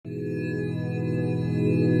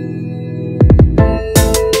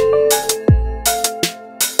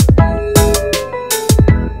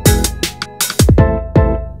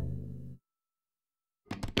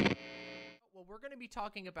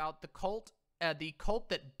talking about the cult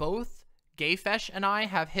that both GayFesh and I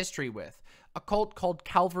have history with, a cult called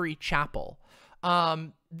Calvary Chapel.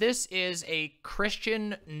 This is a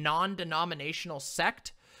Christian non-denominational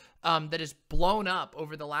sect that has blown up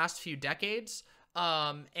over the last few decades.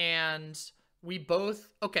 And we both,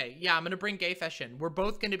 okay, yeah, I'm going to bring GayFesh in. We're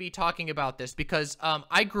both going to be talking about this because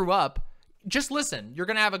I grew up, just listen, you're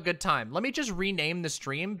going to have a good time. Let me just rename the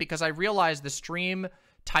stream because I realized the stream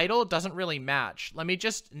title doesn't really match. Let me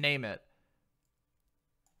just name it.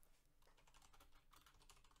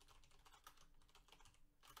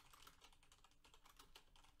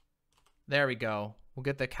 There we go. We'll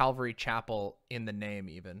get the Calvary Chapel in the name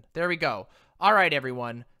even. There we go. All right,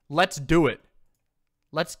 everyone. Let's do it.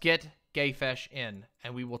 Let's get GayFesh in,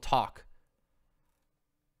 and we will talk.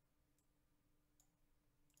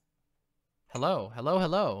 Hello, hello,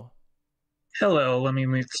 hello. Hello, let me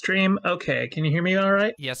move the stream. Okay, can you hear me all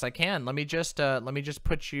right? Yes, I can. Let me just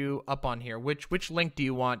put you up on here. Which link do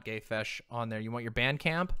you want, GayFesh, on there? You want your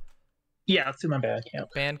Bandcamp? Yeah, let's do my Bandcamp.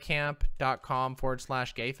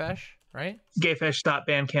 Bandcamp.com/GayFesh, right?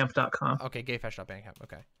 GayFesh.bandcamp.com. Okay, GayFesh.bandcamp.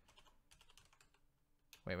 Okay.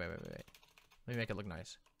 Wait. Let me make it look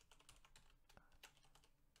nice.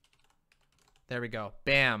 There we go.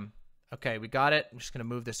 Bam. Okay, we got it. I'm just going to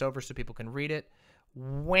move this over so people can read it.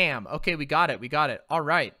 Wham. Okay, we got it. All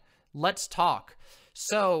right. Let's talk.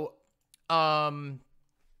 So,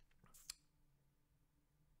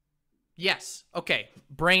 yes. Okay.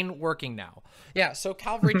 Brain working now. Yeah, so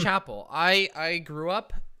Calvary Chapel. I grew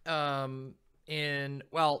up in,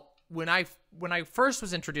 well, when I first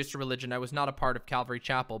was introduced to religion, I was not a part of Calvary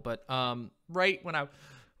Chapel, but right when I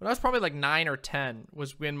was probably like 9 or 10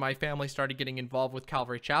 was when my family started getting involved with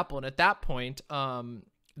Calvary Chapel, and at that point,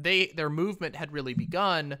 their movement had really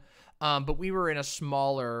begun, but we were in a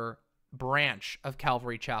smaller branch of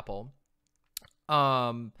Calvary Chapel,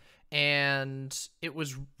 and it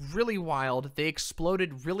was really wild. They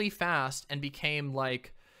exploded really fast and became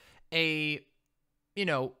like a, you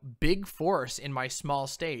know, big force in my small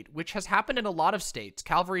state, which has happened in a lot of states.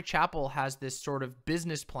 Calvary Chapel has this sort of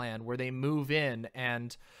business plan where they move in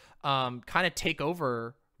and kind of take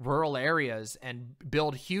over rural areas and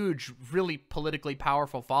build huge, really politically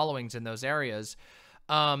powerful followings in those areas.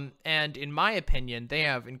 And in my opinion, they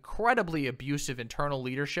have incredibly abusive internal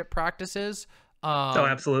leadership practices. Oh,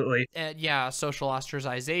 absolutely. And yeah, social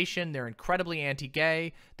ostracization. They're incredibly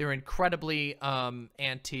anti-gay. They're incredibly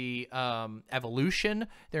anti-evolution.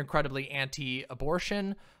 They're incredibly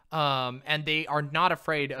anti-abortion. And they are not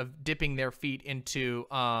afraid of dipping their feet into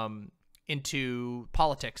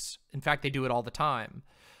politics. In fact, they do it all the time.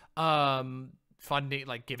 Funding,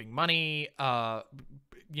 like giving money,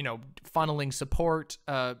 you know, funneling support,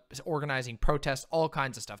 organizing protests, all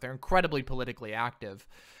kinds of stuff. They're incredibly politically active.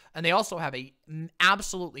 And they also have a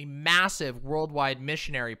absolutely massive worldwide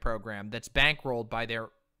missionary program that's bankrolled by their,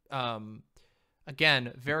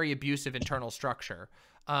 again, very abusive internal structure.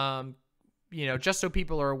 You know, just so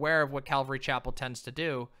people are aware of what Calvary Chapel tends to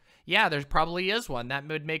do. Yeah, there probably is one. That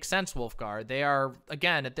would make sense, Wolfgar. They are,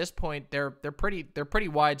 again, at this point, they're pretty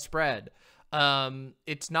widespread.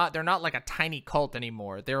 They're not like a tiny cult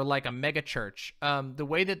anymore. They're like a mega church. The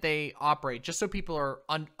way that they operate, just so people are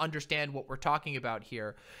understand what we're talking about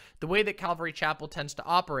here, the way that Calvary Chapel tends to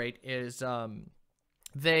operate is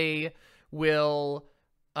they will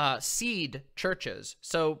seed churches.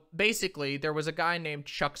 So basically, there was a guy named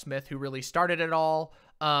Chuck Smith who really started it all.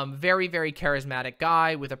 Very, very charismatic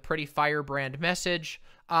guy with a pretty firebrand message.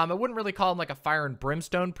 I wouldn't really call him like a fire and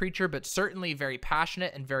brimstone preacher, but certainly very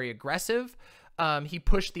passionate and very aggressive. He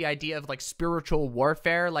pushed the idea of like spiritual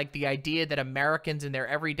warfare, like the idea that Americans in their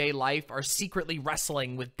everyday life are secretly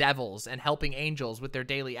wrestling with devils and helping angels with their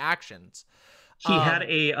daily actions. He had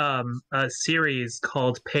a series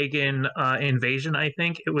called Pagan Invasion, I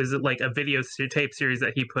think. It was like a tape series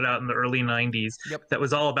that he put out in the early 90s. Yep. That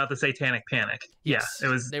was all about the Satanic Panic. Yes. Yeah,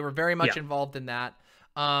 it was. They were very much involved in that.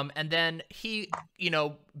 And then he, you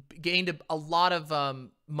know, gained a lot of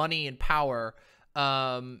money and power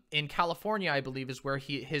in California, I believe, is where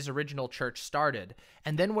his original church started.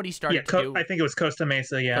 And then what he started to do, I think it was Costa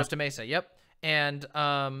Mesa. Yeah, Costa Mesa. Yep. And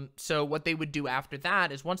so what they would do after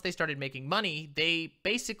that is once they started making money, they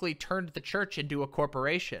basically turned the church into a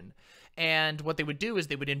corporation. And what they would do is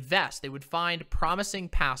they would invest. They would find promising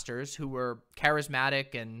pastors who were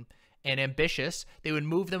charismatic and ambitious. They would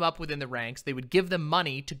move them up within the ranks. They would give them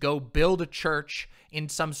money to go build a church in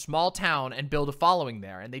some small town and build a following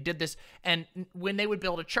there. And they did this. And when they would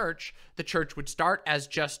build a church, the church would start as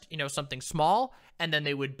just, you know, something small. And then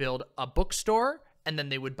they would build a bookstore. And then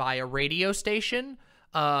they would buy a radio station.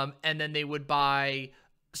 And then they would buy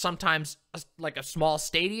sometimes like a small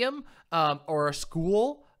stadium, or a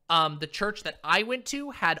school. The church that I went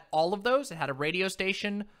to had all of those. It had a radio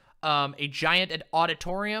station, a giant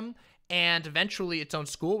auditorium, and eventually its own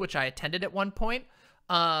school, which I attended at one point.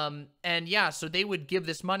 And yeah, so they would give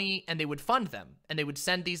this money and they would fund them, and they would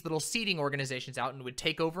send these little seating organizations out and would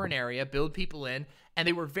take over an area, build people in, and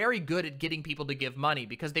they were very good at getting people to give money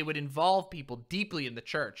because they would involve people deeply in the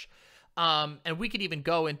church. And we could even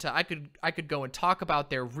go into, I could go and talk about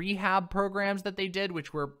their rehab programs that they did,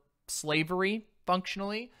 which were slavery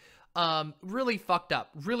functionally. Really fucked up,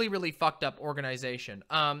 really fucked up organization.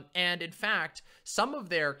 And in fact, some of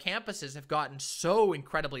their campuses have gotten so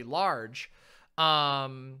incredibly large,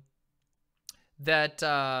 that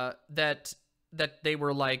they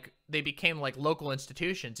were like, they became like local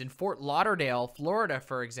institutions. In Fort Lauderdale, Florida,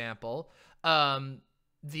 for example,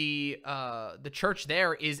 the church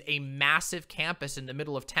there is a massive campus in the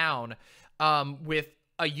middle of town, with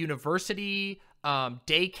a university,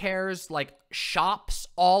 daycares, like shops,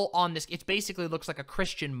 all on this. It basically looks like a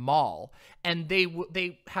Christian mall, and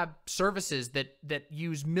they have services that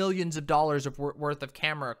use millions of dollars of worth of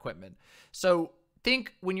camera equipment. So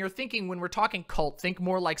when we're talking cult, think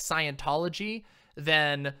more like Scientology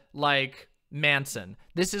than like Manson.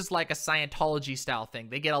 This is like a Scientology style thing.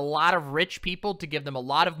 They get a lot of rich people to give them a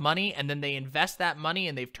lot of money, and then they invest that money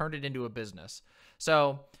and they've turned it into a business.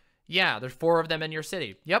 So yeah, there's 4 of them in your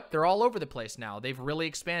city. Yep, they're all over the place now. They've really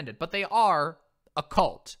expanded, but they are a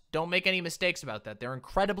cult. Don't make any mistakes about that. They're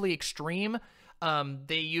incredibly extreme.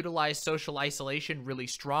 They utilize social isolation really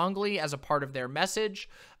strongly as a part of their message.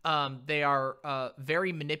 They are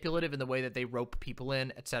very manipulative in the way that they rope people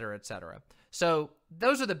in, etc., etc. So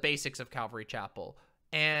those are the basics of Calvary Chapel.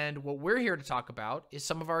 And what we're here to talk about is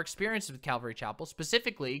some of our experiences with Calvary Chapel.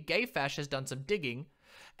 Specifically, GayFesh has done some digging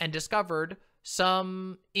and discovered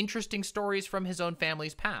some interesting stories from his own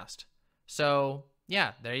family's past. So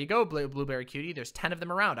yeah, there you go, Blueberry Cutie. There's 10 of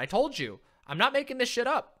them around. I told you, I'm not making this shit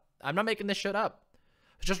up. I'm not making this shit up.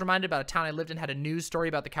 I was just reminded about a town I lived in had a news story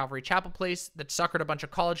about the Calvary Chapel place that suckered a bunch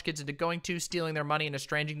of college kids into going to, stealing their money and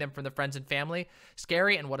estranging them from their friends and family.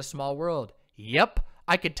 Scary, and what a small world. Yep,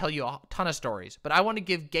 I could tell you a ton of stories, but I want to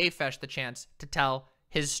give GayFesh the chance to tell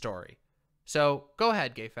his story. So go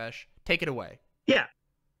ahead, GayFesh. Take it away. Yeah.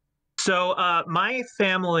 So my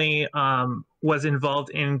family was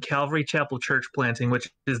involved in Calvary Chapel church planting, which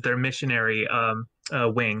is their missionary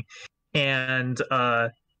wing. And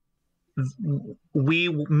we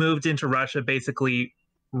moved into Russia basically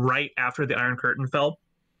right after the Iron Curtain fell.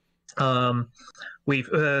 We've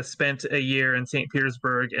spent a year in St.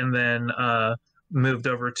 Petersburg and then moved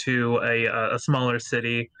over to a smaller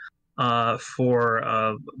city for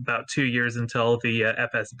about 2 years until the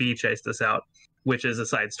FSB chased us out, which is a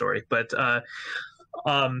side story. But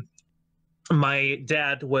my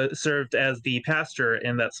dad served as the pastor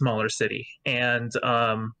in that smaller city. And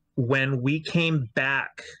when we came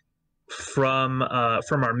back from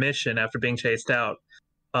our mission after being chased out,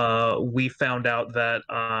 we found out that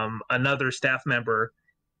another staff member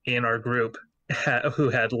in our group who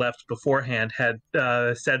had left beforehand had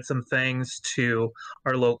said some things to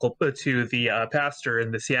our to the pastor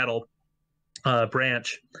in the Seattle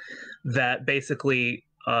branch that basically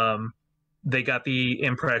they got the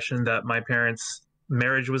impression that my parents'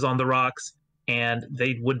 marriage was on the rocks, and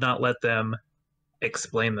they would not let them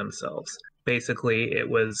explain themselves. Basically, it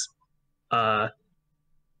was not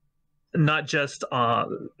just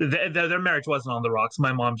their marriage wasn't on the rocks.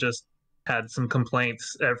 My mom just had some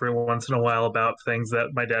complaints every once in a while about things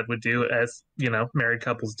that my dad would do, as married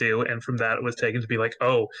couples do, and from that it was taken to be like,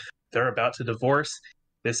 oh, they're about to divorce.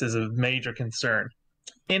 This is a major concern.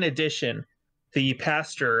 In addition, the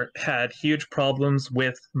pastor had huge problems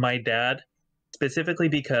with my dad, specifically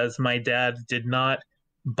because my dad did not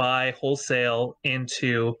buy wholesale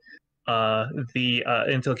into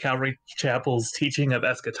Calvary Chapel's teaching of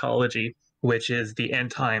eschatology, which is the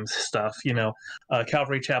end times stuff.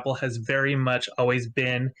 Calvary Chapel has very much always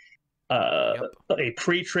been a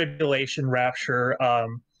pre-tribulation rapture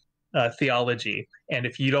theology, and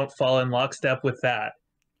if you don't fall in lockstep with that,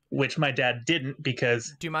 which my dad didn't,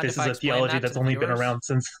 because this is a theology that's only been around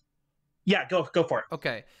since. Yeah, go for it.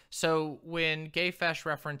 Okay, so when GayFesh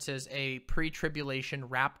references a pre-tribulation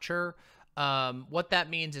rapture, what that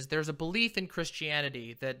means is there's a belief in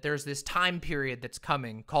Christianity that there's this time period that's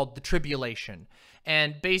coming called the tribulation.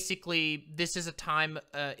 And basically, this is a time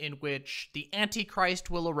in which the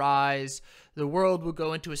Antichrist will arise, the world will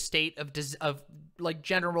go into a state of like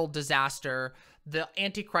general disaster, the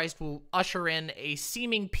Antichrist will usher in a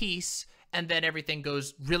seeming peace, and then everything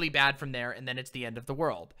goes really bad from there, and then it's the end of the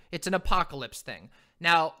world. It's an apocalypse thing.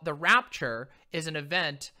 Now, the rapture is an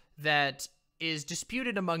event that is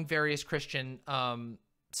disputed among various Christian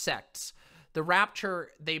sects. The rapture,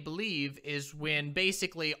 they believe, is when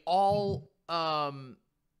basically all all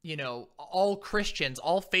Christians,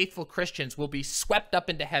 all faithful Christians will be swept up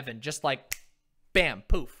into heaven, just like bam,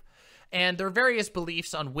 poof. And there are various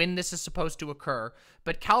beliefs on when this is supposed to occur,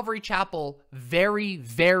 but Calvary Chapel very,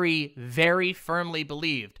 very, very firmly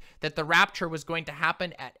believed that the rapture was going to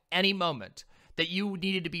happen at any moment, that you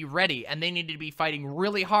needed to be ready, and they needed to be fighting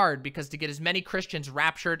really hard because to get as many Christians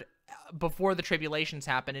raptured before the tribulations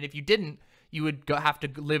happen, and if you didn't, you would have to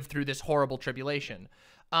live through this horrible tribulation.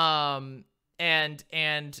 Yeah.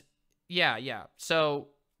 So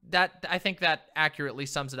that, I think that accurately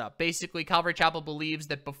sums it up. Basically, Calvary Chapel believes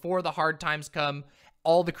that before the hard times come,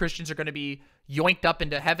 all the Christians are going to be yoinked up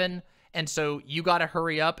into heaven, and so you got to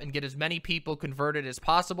hurry up and get as many people converted as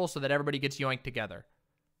possible so that everybody gets yoinked together.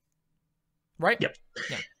 Right? Yep.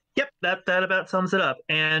 Yeah. Yep. That about sums it up.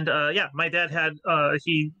 And yeah, my dad had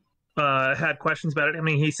had questions about it. I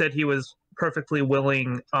mean, he said he was perfectly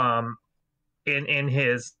willing in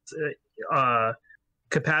his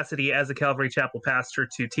capacity as a Calvary Chapel pastor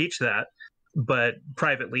to teach that, but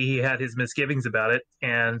privately he had his misgivings about it,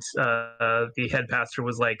 and the head pastor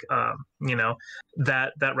was like,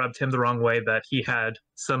 that rubbed him the wrong way, that he had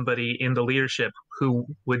somebody in the leadership who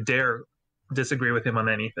would dare disagree with him on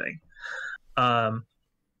anything.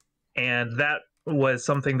 And that was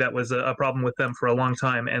something that was a problem with them for a long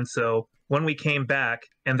time. And so when we came back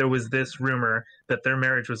and there was this rumor that their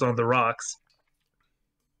marriage was on the rocks,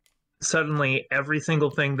 suddenly every single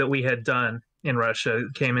thing that we had done in Russia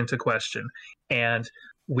came into question, and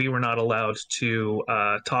we were not allowed to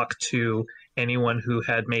talk to anyone who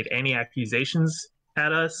had made any accusations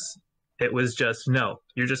at us. It was just, no,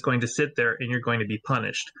 you're just going to sit there and you're going to be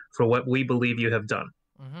punished for what we believe you have done.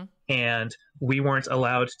 Mm-hmm. And we weren't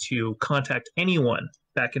allowed to contact anyone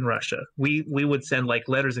back in Russia. We would send like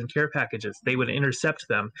letters and care packages. They would intercept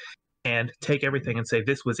them and take everything and say,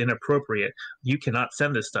 this was inappropriate. You cannot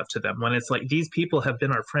send this stuff to them. When it's like, these people have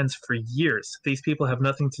been our friends for years. These people have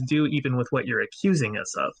nothing to do even with what you're accusing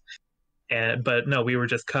us of. But no, we were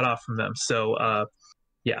just cut off from them. So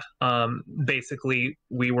basically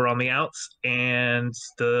we were on the outs, and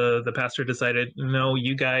the pastor decided, no,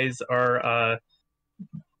 you guys are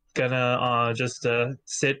gonna just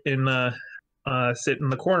sit in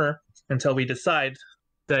the corner until we decide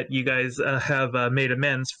that you guys have made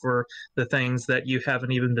amends for the things that you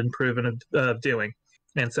haven't even been proven of doing.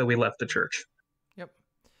 And so we left the church. Yep.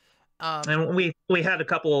 And we had a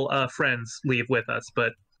couple friends leave with us,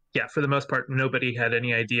 but yeah, for the most part, nobody had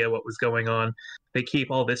any idea what was going on. They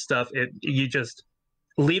keep all this stuff.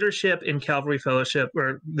 Leadership in Calvary Fellowship,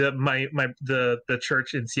 or the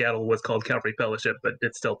church in Seattle was called Calvary Fellowship, but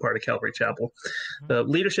it's still part of Calvary Chapel. Mm-hmm. The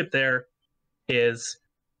leadership there is,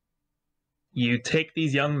 you take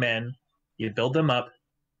these young men, you build them up,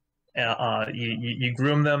 you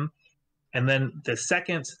groom them, and then the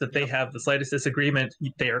second that they have the slightest disagreement,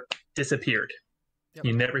 they are disappeared. Yep.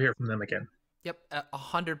 You never hear from them again. Yep,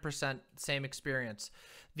 100% same experience.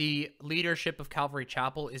 The leadership of Calvary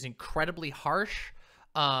Chapel is incredibly harsh,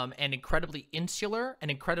 and incredibly insular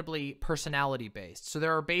and incredibly personality-based. So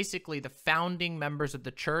there are basically the founding members of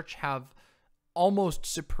the church have almost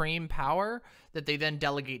supreme power that they then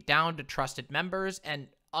delegate down to trusted members, and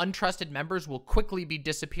untrusted members will quickly be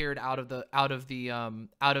disappeared out of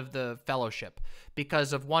the fellowship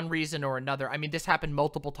because of one reason or another. I mean, this happened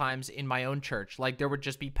multiple times in my own church. Like, there would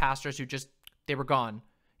just be pastors who they were gone,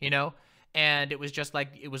 and it was just like,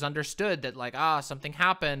 it was understood that like, something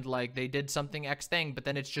happened, like they did something X thing, but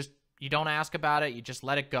then it's just, you don't ask about it, you just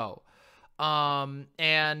let it go.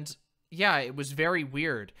 And yeah, it was very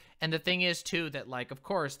weird. And the thing is too, that like, of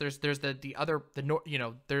course, there's the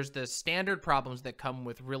standard problems that come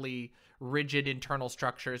with really rigid internal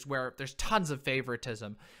structures where there's tons of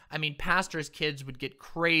favoritism. I mean, pastors' kids would get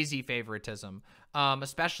crazy favoritism,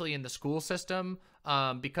 especially in the school system,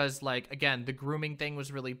 because like, again, the grooming thing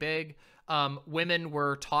was really big. Women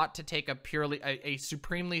were taught to take a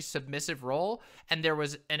supremely submissive role, and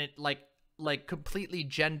like completely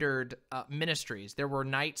gendered ministries. There were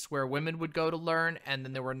nights where women would go to learn, and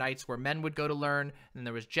then there were nights where men would go to learn, and then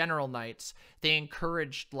there was general nights. They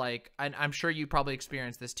encouraged, like, and I'm sure you probably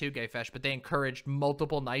experienced this too, GayFesh, but they encouraged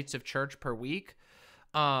multiple nights of church per week.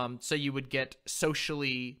 So you would get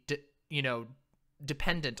socially,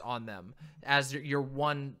 dependent on them as your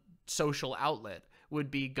one social outlet. Would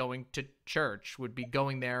be going to church, would be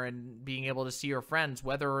going there and being able to see your friends,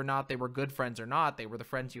 whether or not they were good friends or not. They were the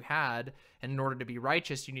friends you had, and in order to be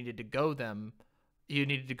righteous, you needed to go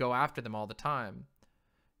after them all the time.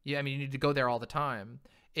 Yeah, I mean, you need to go there all the time.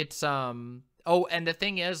 It's oh, and the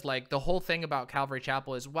thing is, like, the whole thing about Calvary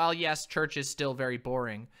Chapel is, while yes, church is still very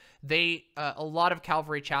boring, they a lot of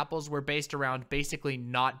Calvary Chapels were based around basically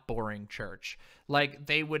not boring church. Like,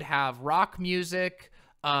 they would have rock music.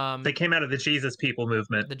 They came out of the Jesus People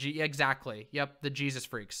movement. Exactly. Yep, the Jesus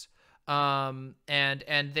freaks. And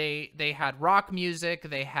they had rock music.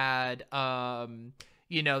 They had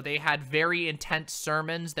you know, they had very intense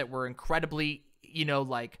sermons that were incredibly, you know,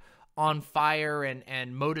 like, on fire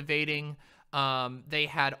and motivating. They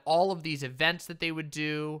had all of these events that they would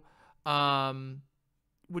do.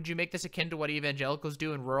 Would you make this akin to what evangelicals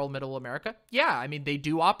do in rural middle America? Yeah, I mean, they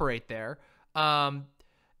do operate there.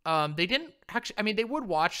 They didn't actually, I mean, they would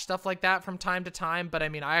watch stuff like that from time to time, but I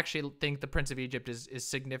mean, I actually think the Prince of Egypt is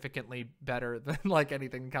significantly better than like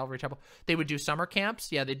anything in Calvary Chapel. They would do summer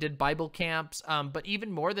camps. Yeah, they did Bible camps. But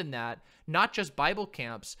even more than that, not just Bible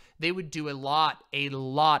camps, they would do a lot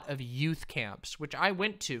of youth camps, which I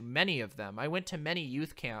went to many of them. I went to many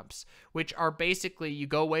youth camps, which are basically, you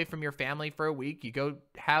go away from your family for a week, you go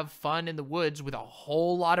have fun in the woods with a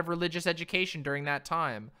whole lot of religious education during that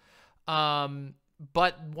time.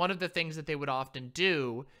 But one of the things that they would often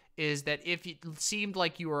do is that if it seemed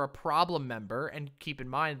like you were a problem member, and keep in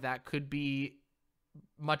mind that could be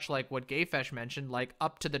much like what GayFesh mentioned, like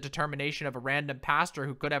up to the determination of a random pastor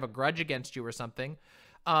who could have a grudge against you or something,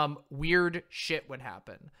 weird shit would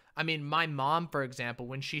happen. I mean, my mom, for example,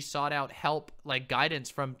 when she sought out help, like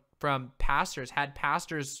guidance from pastors, had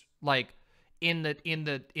pastors like in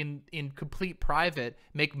complete private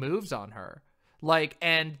make moves on her. Like,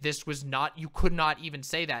 and this was not, you could not even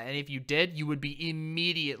say that. And if you did, you would be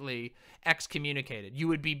immediately excommunicated. You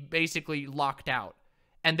would be basically locked out.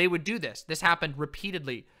 And they would do this. This happened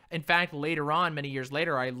repeatedly. In fact, later on, many years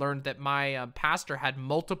later, I learned that my pastor had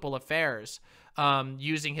multiple affairs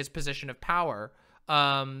using his position of power,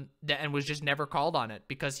 and was just never called on it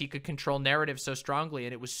because he could control narrative so strongly.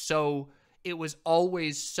 And it was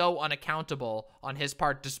always so unaccountable on his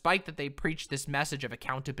part, despite that they preached this message of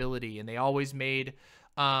accountability, and they always made,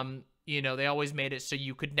 you know, they always made it so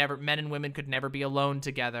you could never, men and women could never be alone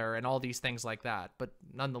together and all these things like that. But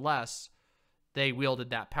nonetheless, they wielded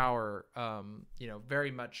that power, you know,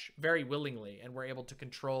 very willingly, and were able to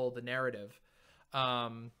control the narrative.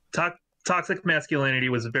 Toxic masculinity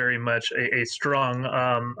was very much a strong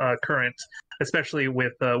current, especially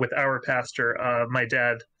with our pastor. My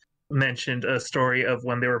dad mentioned a story of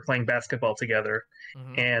when they were playing basketball together,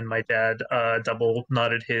 and my dad double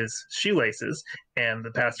knotted his shoelaces, and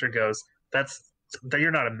the pastor goes,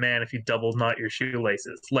 "You're not a man if you double knot your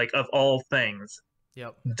shoelaces." Like, of all things,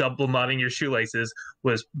 yep, double knotting your shoelaces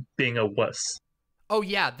was being a wuss. Oh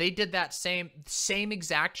yeah, they did that same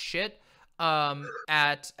exact shit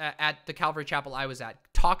at the Calvary Chapel I was at.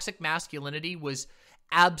 Toxic masculinity was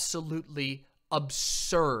absolutely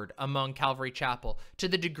absurd among Calvary Chapel, to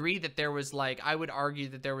the degree that there was, like, I would argue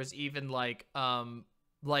that there was even like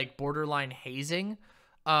borderline hazing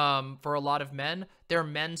for a lot of men. Their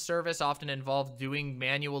men's service often involved doing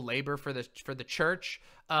manual labor for the church.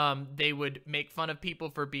 They would make fun of people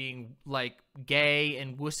for being like gay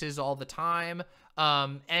and wusses all the time.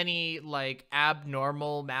 Any like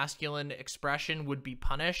abnormal masculine expression would be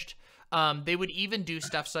punished. They would even do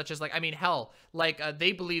stuff such as, like, I mean, hell, like,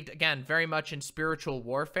 they believed, again, very much in spiritual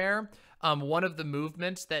warfare. One of the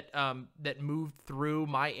movements that moved through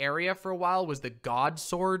my area for a while was the God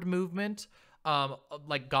Sword movement.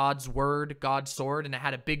 Like God's word, God's sword, and it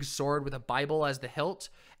had a big sword with a Bible as the hilt.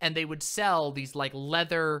 And they would sell these like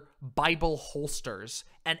leather Bible holsters,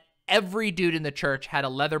 and every dude in the church had a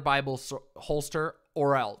leather Bible holster,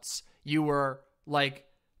 or else you were like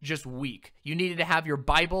just weak. You needed to have your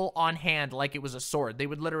Bible on hand like it was a sword. They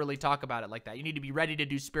would literally talk about it like that. You need to be ready to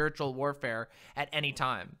do spiritual warfare at any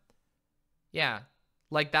time. Yeah.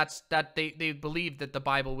 Like they believed that the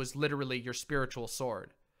Bible was literally your spiritual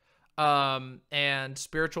sword. And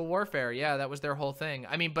spiritual warfare. Yeah, that was their whole thing.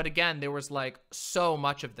 I mean, but again, there was like so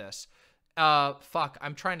much of this. Fuck,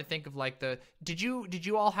 I'm trying to think of like did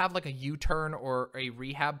you all have like a U-turn or a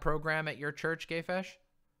rehab program at your church, GayFesh?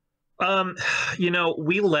 You know,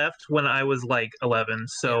 we left when I was like 11,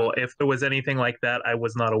 so if there was anything like that, I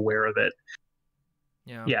was not aware of it.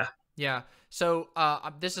 Yeah. So,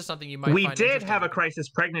 this is something you might we find did have a crisis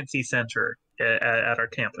pregnancy center at our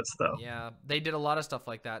campus, though. Yeah, they did a lot of stuff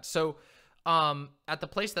like that. So, at the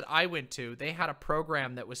place that I went to, they had a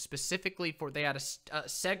program that was specifically they had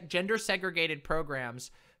gender segregated programs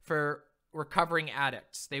for recovering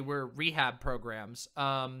addicts. They were rehab programs.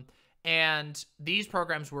 And these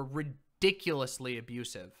programs were ridiculously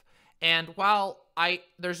abusive. And while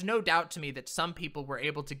there's no doubt to me that some people were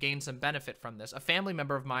able to gain some benefit from this, a family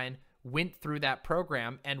member of mine went through that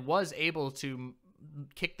program and was able to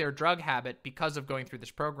kick their drug habit because of going through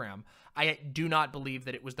this program. I do not believe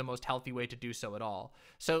that it was the most healthy way to do so at all.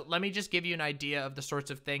 So let me just give you an idea of the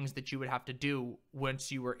sorts of things that you would have to do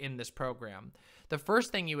once you were in this program. The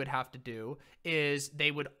first thing you would have to do is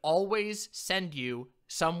they would always send you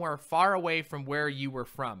somewhere far away from where you were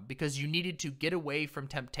from, because you needed to get away from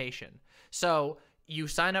temptation. So you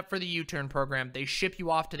sign up for the U-turn program, they ship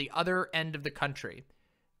you off to the other end of the country.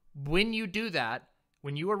 When you do that,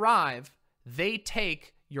 when you arrive, they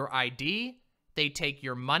take your ID, they take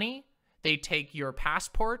your money, they take your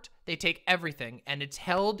passport, they take everything, and it's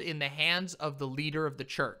held in the hands of the leader of the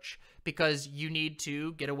church, because you need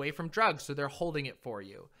to get away from drugs, so they're holding it for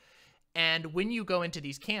you. And when you go into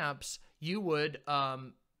these camps, you would,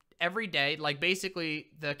 every day, like basically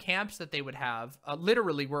the camps that they would have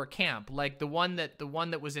literally were a camp. Like the one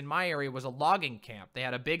that was in my area was a logging camp. They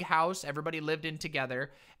had a big house, everybody lived in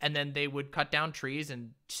together, and then they would cut down trees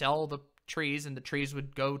and sell the trees, and the trees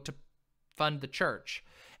would go to fund the church.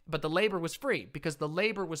 But the labor was free, because the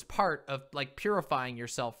labor was part of like purifying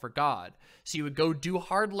yourself for God. So you would go do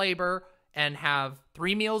hard labor and have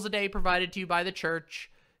 3 meals a day provided to you by the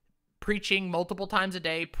church, preaching multiple times a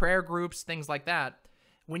day, prayer groups, things like that.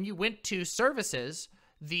 When you went to services,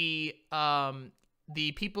 the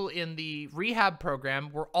people in the rehab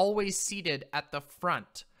program were always seated at the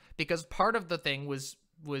front, because part of the thing was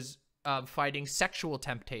fighting sexual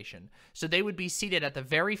temptation. So they would be seated at the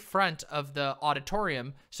very front of the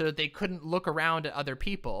auditorium so that they couldn't look around at other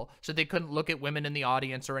people, so they couldn't look at women in the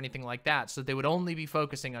audience or anything like that. So they would only be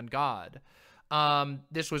focusing on God.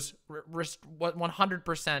 This was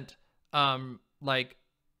 100% like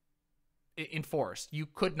enforced. You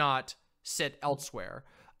could not sit elsewhere.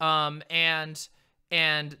 And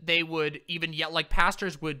they would even yet, like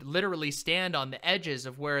pastors would literally stand on the edges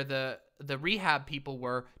of where the rehab people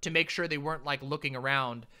were to make sure they weren't like looking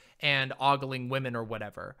around and ogling women or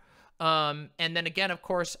whatever. And then again, of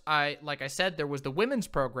course, like I said, there was the women's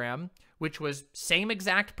program, which was same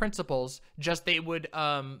exact principles, just they would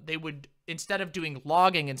instead of doing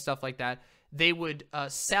logging and stuff like that, they would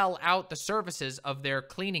sell out the services of their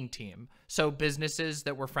cleaning team. So businesses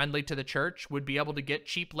that were friendly to the church would be able to get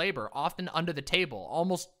cheap labor, often under the table,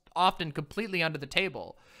 almost often completely under the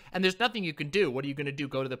table. And there's nothing you can do. What are you going to do?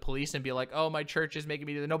 Go to the police and be like, oh, my church is making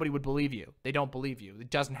me do that? Nobody would believe you. They don't believe you. It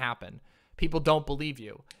doesn't happen. People don't believe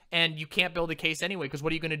you. And you can't build a case anyway, because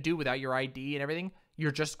what are you going to do without your ID and everything?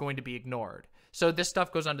 You're just going to be ignored. So this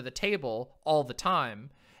stuff goes under the table all the time.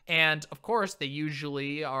 And of course, they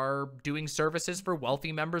usually are doing services for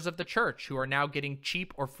wealthy members of the church who are now getting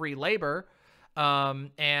cheap or free labor.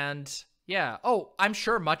 And yeah, oh, I'm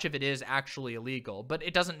sure much of it is actually illegal, but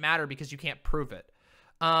it doesn't matter because you can't prove it.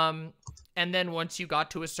 And then once you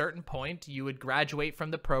got to a certain point, you would graduate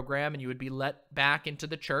from the program and you would be let back into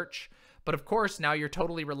the church. But of course, now you're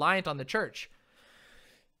totally reliant on the church.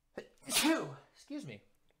 Excuse me.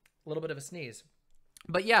 A little bit of a sneeze.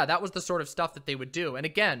 But yeah, that was the sort of stuff that they would do. And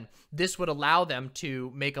again, this would allow them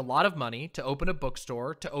to make a lot of money, to open a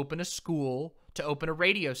bookstore, to open a school, to open a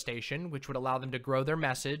radio station, which would allow them to grow their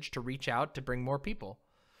message, to reach out, to bring more people.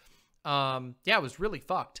 Yeah, it was really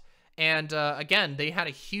fucked. And again, they had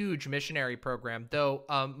a huge missionary program, though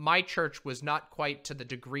my church was not quite to the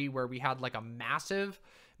degree where we had like a massive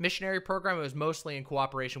missionary program. It was mostly in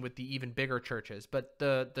cooperation with the even bigger churches, but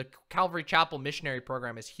the Calvary Chapel missionary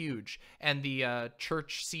program is huge. And the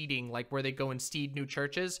church seeding, like where they go and seed new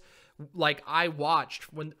churches, like I watched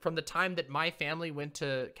from the time that my family went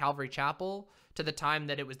to Calvary Chapel to the time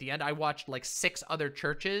that it was the end, I watched like 6 other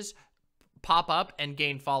churches pop up and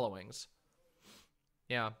gain followings.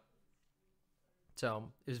 Yeah.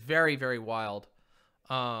 So it was very, very wild.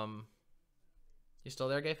 You still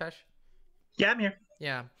there, GayFesh? Yeah, I'm here.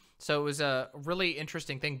 Yeah. So it was a really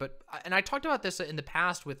interesting thing, and I talked about this in the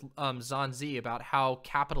past with Zanzi about how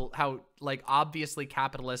like obviously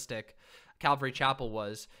capitalistic Calvary Chapel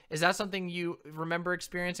was. Is that something you remember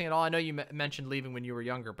experiencing at all? I know you mentioned leaving when you were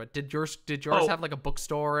younger, but did yours have like a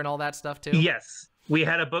bookstore and all that stuff too? Yes, we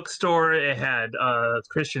had a bookstore. It had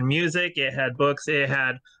Christian music. It had books. It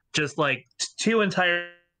had just like 2 entire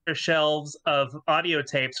shelves of audio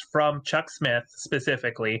tapes from Chuck Smith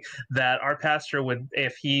specifically that our pastor would,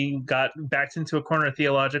 if he got backed into a corner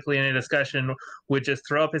theologically in a discussion, would just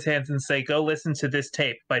throw up his hands and say, go listen to this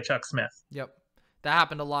tape by Chuck Smith. Yep. That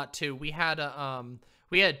happened a lot too. We had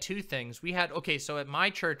we had 2 things. We had, okay, so at my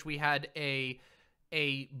church we had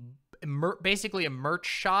basically a merch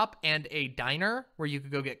shop and a diner where you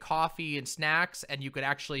could go get coffee and snacks, and you could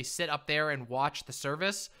actually sit up there and watch the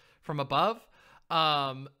service from above.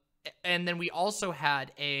 And then we also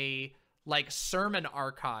had a like sermon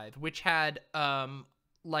archive, which had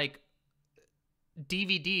like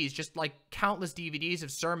DVDs, just like countless DVDs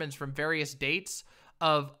of sermons from various dates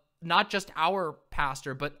of not just our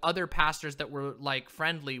pastor, but other pastors that were like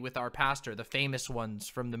friendly with our pastor, the famous ones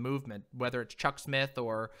from the movement, whether it's Chuck Smith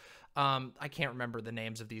or I can't remember the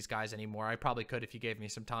names of these guys anymore. I probably could if you gave me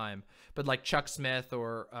some time, but like Chuck Smith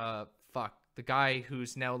or the guy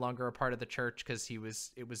who's no longer a part of the church because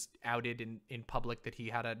it was outed in public that he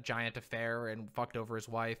had a giant affair and fucked over his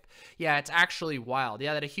wife. Yeah, it's actually wild.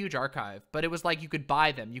 Yeah, that a huge archive, but it was like you could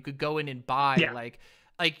buy them. You could go in and buy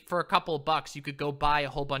like for a couple of bucks, you could go buy a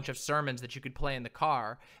whole bunch of sermons that you could play in the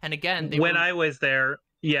car. And again, I was there,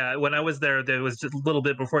 when I was there, there was just a little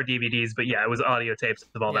bit before DVDs, but yeah, it was audio tapes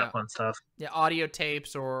of all that fun stuff. Yeah, audio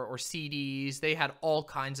tapes or CDs. They had all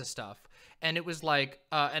kinds of stuff. And it was like,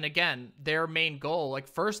 and again, their main goal, like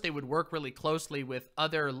first they would work really closely with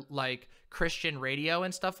other like Christian radio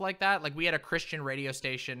and stuff like that. Like we had a Christian radio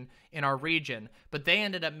station in our region, but they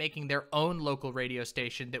ended up making their own local radio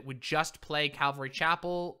station that would just play Calvary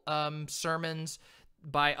Chapel sermons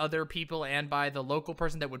by other people and by the local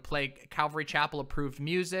person that would play Calvary Chapel approved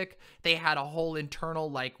music. They had a whole internal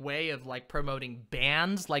like way of like promoting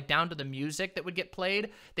bands, like down to the music that would get played.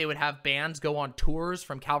 They would have bands go on tours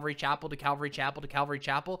from Calvary Chapel to Calvary Chapel to Calvary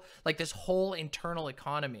Chapel. Like this whole internal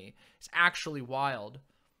economy. It's actually wild.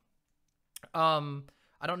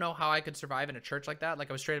 I don't know how I could survive in a church like that. Like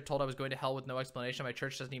I was straight up told I was going to hell with no explanation. My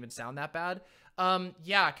church doesn't even sound that bad.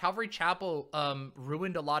 Yeah, Calvary Chapel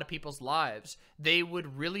ruined a lot of people's lives. They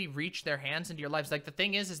would really reach their hands into your lives. Like the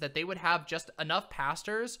thing is that they would have just enough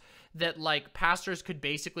pastors that like pastors could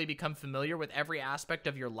basically become familiar with every aspect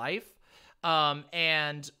of your life,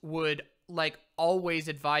 and would like always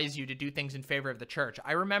advise you to do things in favor of the church.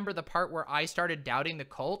 I remember the part where I started doubting the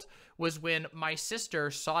cult was when my sister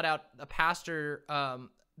sought out a pastor's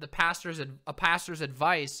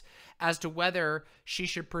advice as to whether she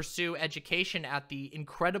should pursue education at the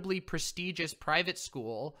incredibly prestigious private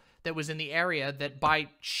school that was in the area that by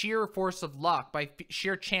sheer force of luck, by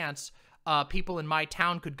sheer chance, people in my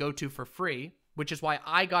town could go to for free, which is why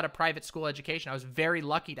I got a private school education. I was very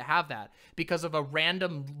lucky to have that because of a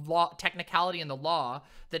random law technicality in the law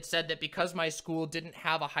that said that because my school didn't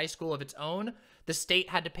have a high school of its own, the state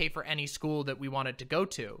had to pay for any school that we wanted to go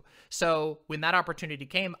to. So when that opportunity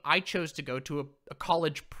came, I chose to go to a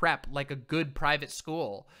college prep, like a good private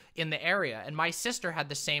school in the area. And my sister had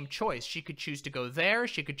the same choice. She could choose to go there.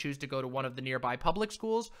 She could choose to go to one of the nearby public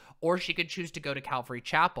schools, or she could choose to go to Calvary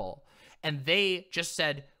Chapel. And they just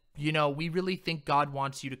said, you know, we really think God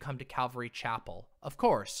wants you to come to Calvary Chapel. Of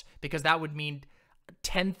course, because that would mean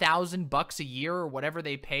 $10,000 a year or whatever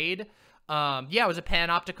they paid. Yeah, it was a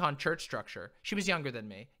panopticon church structure. She was younger than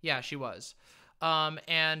me. Yeah, she was.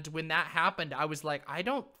 And when that happened, I was like, I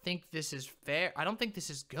don't think this is fair. I don't think this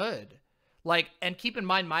is good. Like, and keep in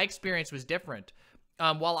mind, my experience was different.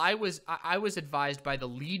 While I was advised by the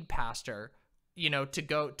lead pastor, you know, to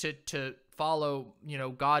go to follow, you know,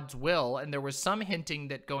 God's will. And there was some hinting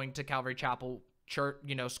that going to Calvary Chapel church,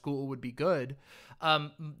 you know, school would be good.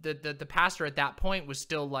 The pastor at that point was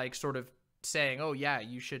still like sort of saying, oh yeah,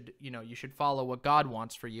 you should follow what God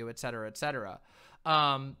wants for you, et cetera, et cetera.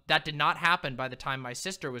 That did not happen by the time my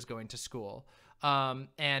sister was going to school.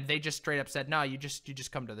 And they just straight up said, no, you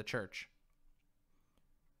just come to the church.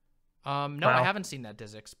 No, wow. I haven't seen that,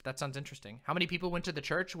 Dizix, but that sounds interesting. How many people went to the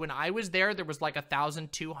church? When I was there was like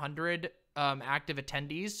 1,200 active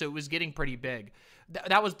attendees, so it was getting pretty big.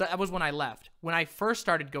 That was when I left. When I first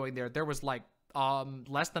started going there was like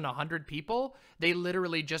less than 100 people. They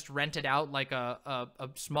literally just rented out like a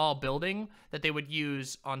small building that they would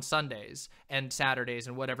use on Sundays and Saturdays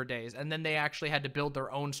and whatever days, and then they actually had to build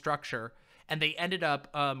their own structure, and they ended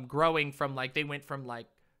up growing from like, they went from like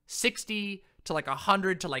 60 to like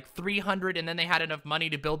 100 to like 300, and then they had enough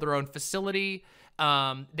money to build their own facility.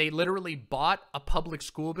 They literally bought a public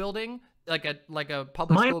school building, like a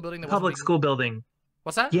public school building. School building.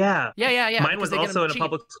 What's that? Yeah. Yeah. Mine was also in a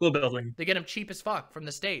public school building. They get them cheap as fuck from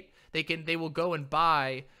the state. They will go and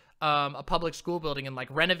buy a public school building and like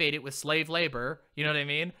renovate it with slave labor. You know what I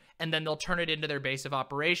mean? And then they'll turn it into their base of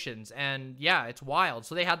operations. And yeah, it's wild.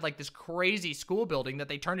 So they had like this crazy school building that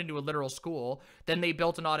they turned into a literal school. Then they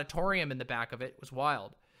built an auditorium in the back of it. It was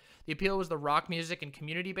wild. The appeal was the rock music and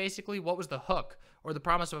community, basically. What was the hook or the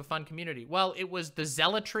promise of a fun community? Well, it was the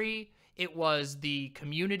zealotry. It was the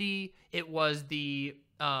community. It was the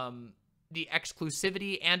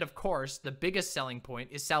exclusivity. And of course, the biggest selling point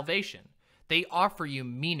is salvation. They offer you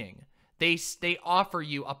meaning. They offer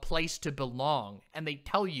you a place to belong, and they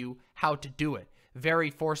tell you how to do it. very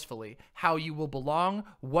forcefully how you will belong,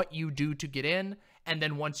 what you do to get in, and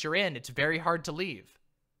then once you're in, it's very hard to leave.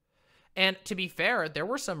 And to be fair, there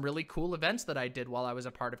were some really cool events that I did while I was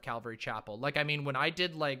a part of Calvary Chapel. Like, I mean, when I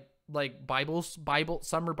did like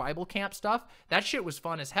summer Bible camp stuff, that shit was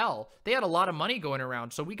fun as hell. They had a lot of money going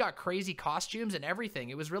around, so we got crazy costumes and everything.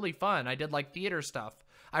 It was really fun. I did like theater stuff.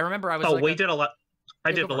 I remember I was we did a lot.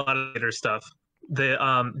 I did a lot of theater stuff.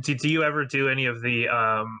 Do you ever do any of the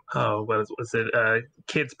what was it,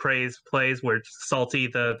 kids praise plays where Salty,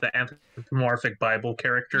 the anthropomorphic Bible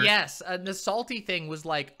character? Yes, the Salty thing was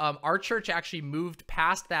like, our church actually moved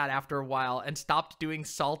past that after a while and stopped doing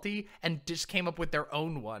Salty and just came up with their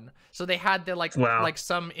own one. So they had the like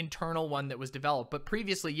some internal one that was developed, but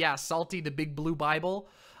previously, yeah, Salty, the big blue Bible.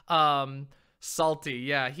 Salty,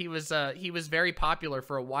 yeah, he was very popular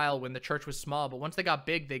for a while when the church was small, but once they got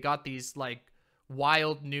big, they got these like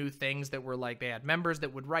wild new things that were like, they had members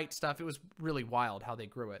that would write stuff. It was really wild how they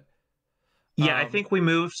grew it. Yeah, I think we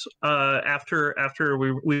moved after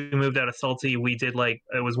we moved out of Salty. We did like,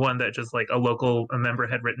 it was one that just like a member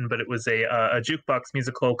had written, but it was a jukebox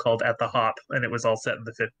musical called At the Hop, and it was all set in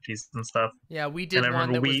the 50s and stuff. Yeah, we did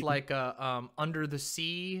one that was like a under the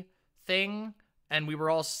sea thing, and we were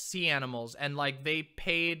all sea animals, and like they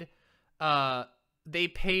paid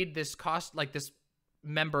this this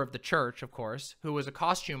member of the church, of course, who was a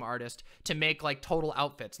costume artist, to make like total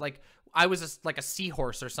outfits. Like I was like a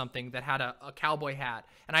seahorse or something that had a cowboy hat,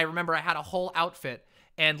 and I remember I had a whole outfit,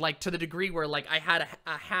 and like to the degree where like I had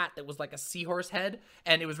a hat that was like a seahorse head,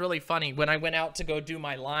 and it was really funny when I went out to go do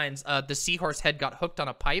my lines. The seahorse head got hooked on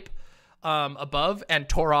a pipe above and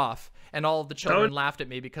tore off. And all of the children laughed at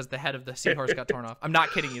me because the head of the seahorse got torn off. I'm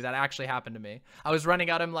not kidding you. That actually happened to me. I was running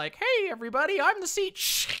out. I'm like, hey, everybody, I'm the seat.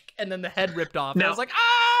 And then the head ripped off. And I was like,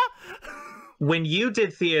 ah! When you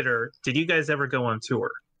did theater, did you guys ever go on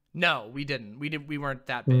tour? No, we didn't. We weren't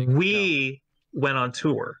that big. We went on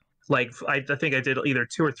tour. Like, I think I did either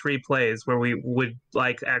 2 or 3 plays where we would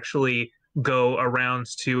like actually go around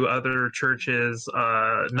to other churches,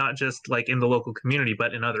 not just like in the local community,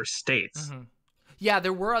 but in other states. Mm-hmm. Yeah,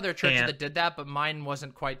 there were other churches that did that, but mine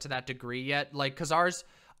wasn't quite to that degree yet. Like, because ours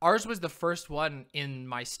was the first one in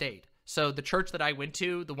my state. So the church that I went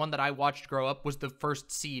to, the one that I watched grow up, was the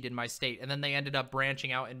first seed in my state, and then they ended up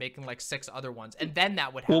branching out and making like 6 other ones, and then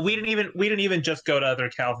that would happen. Well, we didn't even just go to other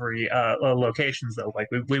Calvary locations though. Like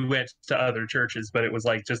we went to other churches, but it was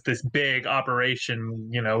like just this big operation,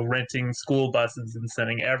 you know, renting school buses and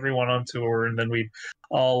sending everyone on tour, and then we'd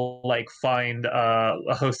all like find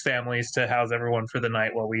host families to house everyone for the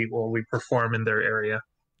night while we perform in their area.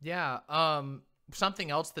 Yeah.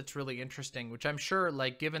 Something else that's really interesting, which I'm sure,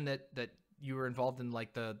 like, given that you were involved in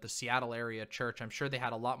like the Seattle area church, I'm sure they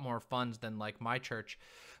had a lot more funds than like my church.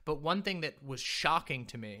 But one thing that was shocking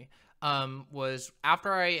to me was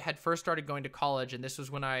after I had first started going to college, and this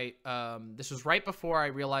was when this was right before I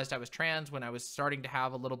realized I was trans, when I was starting to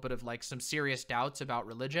have a little bit of like some serious doubts about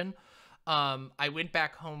religion. I went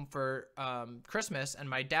back home for Christmas, and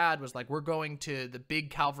my dad was like, we're going to the big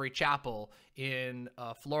Calvary Chapel in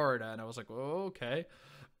Florida. And I was like, oh, okay.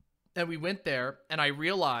 And we went there, and I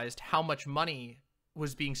realized how much money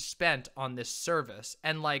was being spent on this service.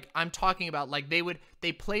 And like, I'm talking about like,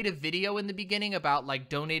 they played a video in the beginning about like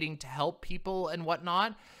donating to help people and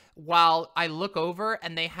whatnot, while I look over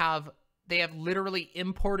and they have literally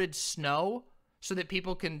imported snow so that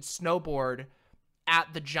people can snowboard at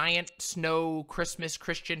the giant snow Christmas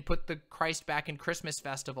Christian Put the Christ Back in Christmas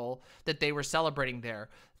festival that they were celebrating there.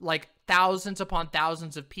 Like thousands upon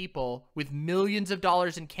thousands of people with millions of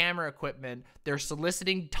dollars in camera equipment. They're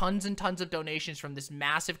soliciting tons and tons of donations from this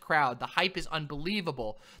massive crowd. The hype is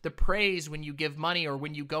unbelievable. The praise when you give money or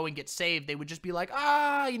when you go and get saved, they would just be like,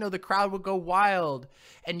 you know, the crowd would go wild.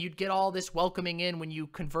 And you'd get all this welcoming in when you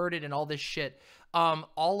converted and all this shit.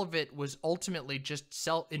 All of it was ultimately just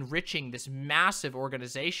enriching this massive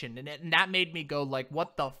organization. And that made me go like,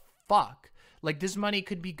 what the fuck? Like, this money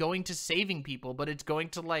could be going to saving people, but it's going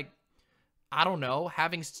to like, I don't know,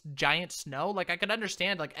 having giant snow. Like, I could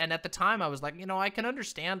understand, like, and at the time I was like, you know, I can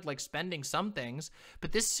understand like spending some things,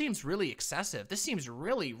 but this seems really excessive. This seems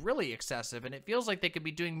really, really excessive. And it feels like they could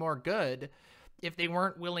be doing more good if they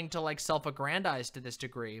weren't willing to like self-aggrandize to this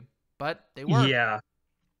degree, but they weren't. Yeah.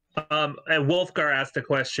 And Wolfgar asked a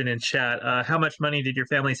question in chat. How much money did your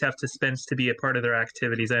families have to spend to be a part of their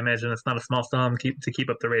activities? I imagine it's not a small sum to keep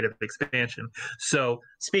up the rate of expansion. So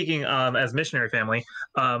speaking as missionary family,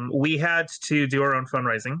 we had to do our own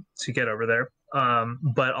fundraising to get over there.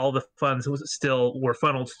 But all the funds still were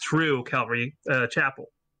funneled through Calvary Chapel.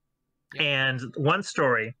 Yeah. And one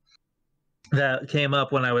story that came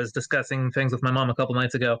up when I was discussing things with my mom a couple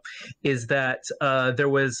nights ago is that there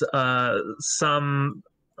was some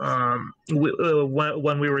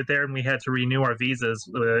when we were there and we had to renew our visas,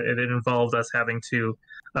 it involved us having to.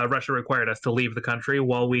 Russia required us to leave the country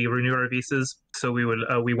while we renewed our visas, so we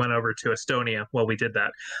went over to Estonia while we did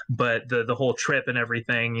that. But the whole trip and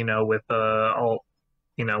everything, with all,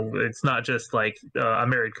 it's not just like a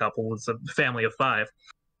married couple; it's a family of five.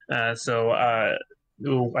 So I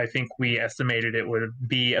think we estimated it would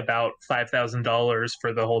be about $5,000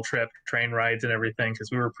 for the whole trip, train rides and everything, because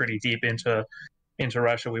we were pretty deep into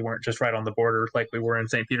Russia. We weren't just right on the border like we were in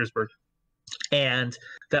St. Petersburg. And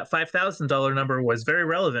that $5,000 number was very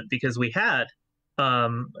relevant because we had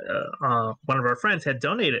one of our friends had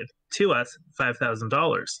donated to us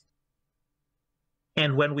 $5,000.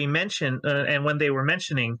 And when we mentioned, and when they were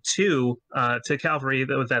mentioning to Calvary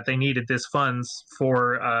that they needed this funds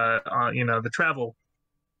for the travel,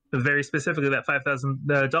 very specifically that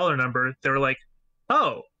 $5,000 number, they were like,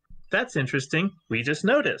 "Oh, that's interesting. We just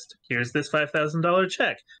noticed. Here's this $5,000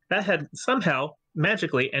 check that had somehow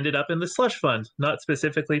magically ended up in the slush fund, not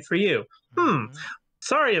specifically for you.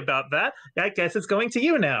 Sorry about that. I guess it's going to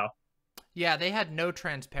you now." Yeah, they had no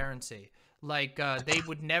transparency. Like they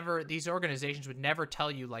would never, these organizations would never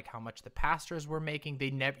tell you like how much the pastors were making.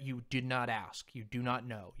 You did not ask. You do not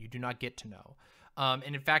know. You do not get to know. And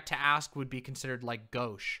in fact, to ask would be considered like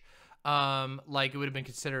gauche. Like it would have been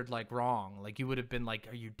considered like wrong. Like you would have been like,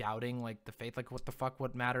 are you doubting like the faith? Like what the fuck,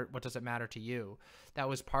 what does it matter to you? That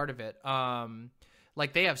was part of it.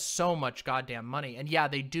 Like they have so much goddamn money, and yeah,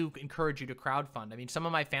 they do encourage you to crowdfund. I mean, some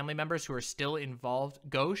of my family members who are still involved,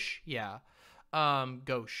 gauche, yeah,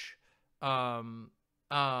 gauche,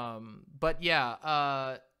 but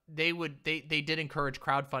yeah, they did encourage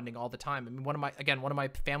crowdfunding all the time. I mean, one of my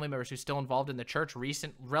family members who's still involved in the church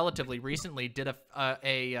relatively recently did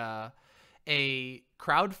a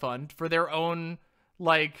crowdfund for their own,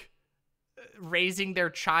 like, raising their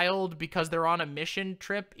child because they're on a mission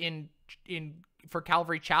trip for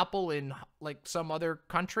Calvary Chapel in like some other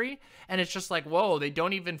country. And it's just like, whoa, they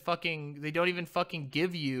don't even fucking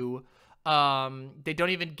give you they don't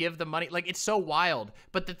even give the money. Like, it's so wild.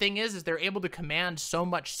 But the thing is they're able to command so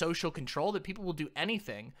much social control that people will do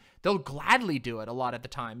anything. They'll gladly do it a lot of the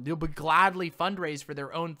time. They'll be gladly fundraise for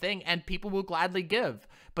their own thing, and people will gladly give.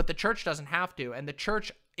 But the church doesn't have to. And the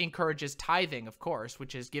church encourages tithing, of course,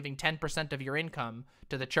 which is giving 10% of your income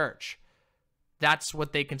to the church. That's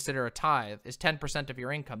what they consider a tithe, is 10% of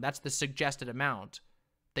your income. That's the suggested amount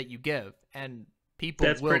that you give. And people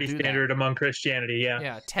That's will pretty do standard that. among Christianity, yeah.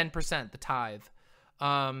 Yeah, 10%, the tithe.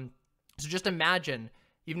 So just imagine,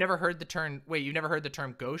 you've never heard the term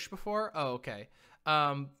gauche before? Oh, okay.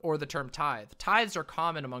 Or the term tithe. Tithes are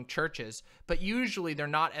common among churches, but usually they're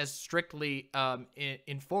not as strictly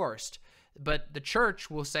enforced. But the church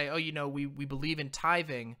will say, oh, we believe in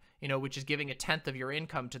tithing, which is giving 1/10 of your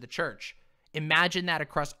income to the church. Imagine that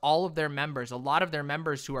across all of their members, a lot of their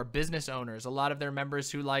members who are business owners, a lot of their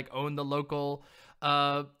members who like own the local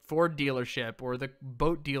Ford dealership or the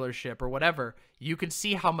boat dealership or whatever. You can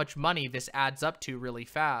see how much money this adds up to really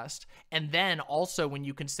fast. And then also when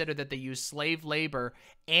you consider that they use slave labor,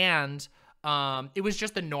 and it was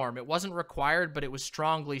just the norm. It wasn't required, but it was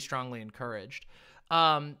strongly encouraged.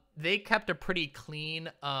 They kept a pretty clean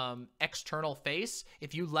external face.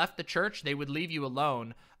 If you left the church, they would leave you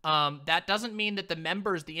alone. That doesn't mean that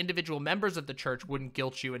the individual members of the church wouldn't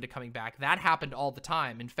guilt you into coming back. That happened all the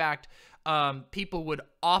time. In fact, people would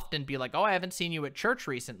often be like, oh, I haven't seen you at church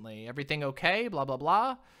recently. Everything okay? Blah, blah,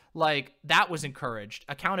 blah. Like, that was encouraged.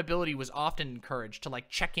 Accountability was often encouraged to like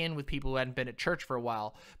check in with people who hadn't been at church for a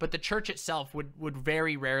while. But the church itself would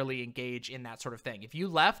very rarely engage in that sort of thing. If you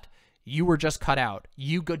left, you were just cut out.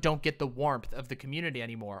 You don't get the warmth of the community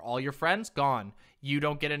anymore. All your friends, gone. You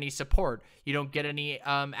don't get any support. You don't get any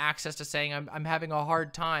access to saying, I'm having a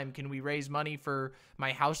hard time. Can we raise money for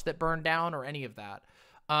my house that burned down, or any of that?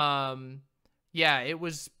 Yeah, it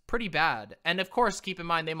was pretty bad. And of course, keep in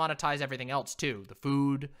mind, they monetize everything else too. The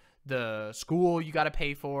food, the school you got to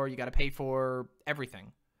pay for. You got to pay for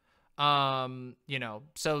everything.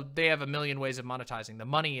 So they have a million ways of monetizing. The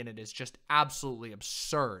money in it is just absolutely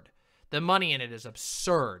absurd. The money in it is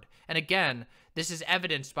absurd. And again, this is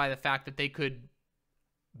evidenced by the fact that they could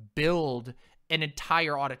build an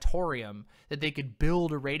entire auditorium, that they could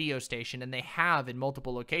build a radio station, and they have in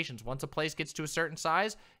multiple locations. Once a place gets to a certain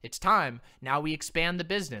size, it's time. Now we expand the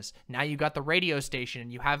business. Now you got the radio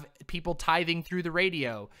station. You have people tithing through the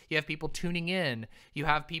radio. You have people tuning in. You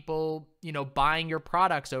have people, buying your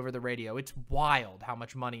products over the radio. It's wild how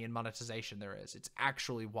much money in monetization there is. It's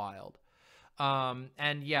actually wild.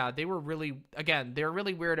 And yeah, they were really, again, they're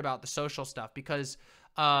really weird about the social stuff because,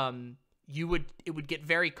 it would get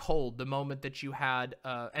very cold the moment that you had,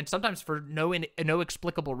 and sometimes for no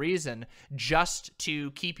explicable reason, just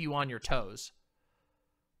to keep you on your toes.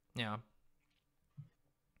 Yeah.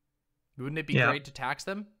 Wouldn't it be great to tax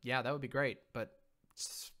them? Yeah, that would be great, but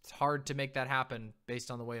it's hard to make that happen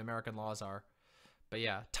based on the way American laws are. But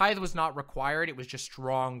yeah, tithe was not required. It was just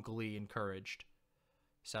strongly encouraged.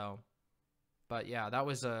 So, but yeah, it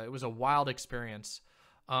was a wild experience.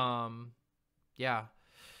 Yeah.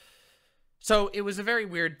 So it was a very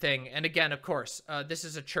weird thing. And again, of course, this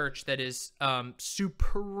is a church that is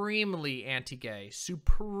supremely anti-gay,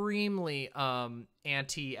 supremely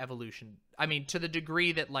anti-evolution. I mean, to the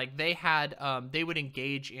degree that like they would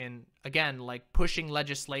engage in, again, like pushing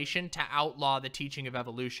legislation to outlaw the teaching of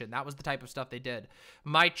evolution. That was the type of stuff they did.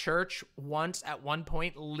 My church once at one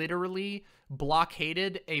point literally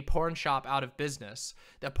blockaded a porn shop out of business.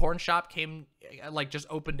 The porn shop came, like, just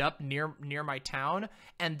opened up near my town,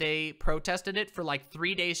 and they protested it for like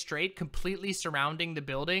 3 days straight, completely surrounding the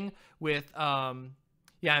building with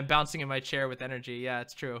yeah, I'm bouncing in my chair with energy. Yeah,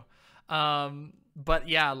 it's true. But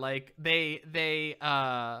yeah, like they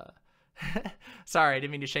sorry, I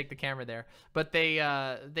didn't mean to shake the camera there, but they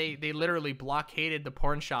literally blockaded the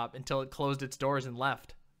porn shop until it closed its doors and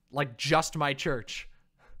left. Like, just my church.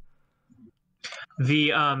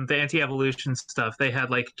 The anti-evolution stuff, they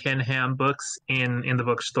had like Ken Ham books in the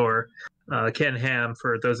bookstore. Ken Ham,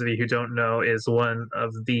 for those of you who don't know, is one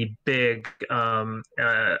of the big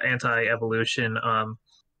anti-evolution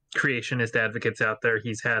creationist advocates out there.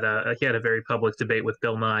 He had a very public debate with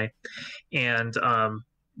Bill Nye, and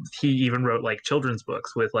he even wrote like children's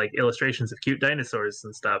books with like illustrations of cute dinosaurs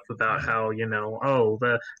and stuff about how,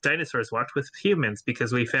 the dinosaurs walked with humans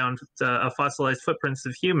because we found fossilized footprints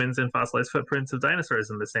of humans and fossilized footprints of dinosaurs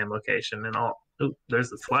in the same location and all. Ooh, there's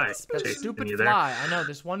the fly. That stupid fly. I know,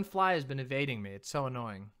 this one fly has been evading me. It's so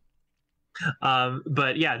annoying.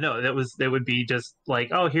 But yeah, no, that would be just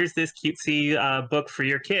like, oh, here's this cutesy book for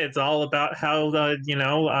your kids, all about how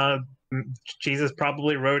Jesus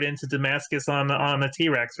probably rode into Damascus on a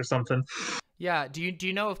T-Rex or something. Yeah. Do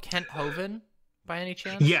you know of Kent Hovind by any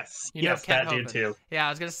chance? Yes. Yes, that dude too. Yeah, I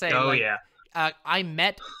was gonna say. Oh, yeah. I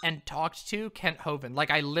met and talked to Kent Hovind.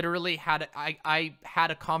 Like, I literally had I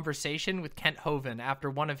had a conversation with Kent Hovind after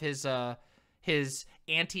one of his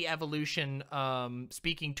anti-evolution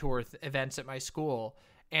speaking tour events at my school.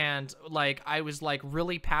 And like, I was like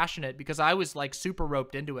really passionate because I was like super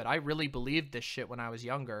roped into it. I really believed this shit when I was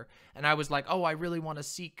younger. And I was like, oh, I really want to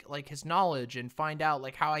seek like his knowledge and find out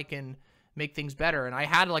like how I can make things better. And I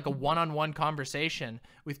had like a one-on-one conversation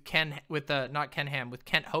with Kent Hovind. Kent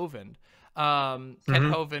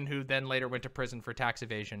Hovind, who then later went to prison for tax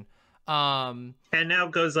evasion. And now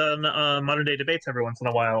goes on Modern Day Debates every once in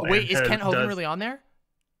a while. Wait, is Kent Hovind really on there?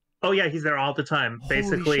 Oh yeah, he's there all the time. Holy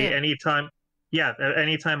basically shit. anytime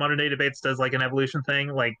Modern Day Debates does like an evolution thing,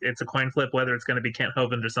 like it's a coin flip whether it's going to be Kent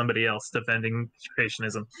Hovind or somebody else defending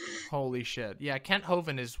creationism. Holy shit. Yeah, Kent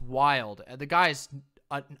Hovind is wild. The guy's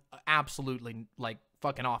absolutely like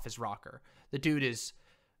fucking off his rocker. The dude is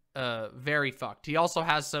very fucked. He also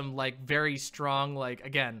has some like very strong, like,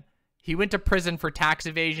 again, he went to prison for tax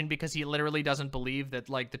evasion because he literally doesn't believe that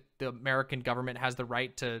like the American government has the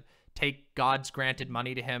right to take God's granted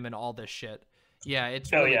money to him and all this shit. Yeah,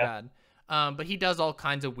 it's really bad. But he does all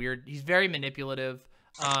kinds of weird, he's very manipulative.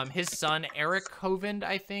 His son, Eric Hovind,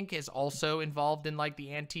 I think, is also involved in like the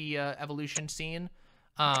anti-evolution scene.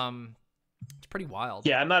 It's pretty wild.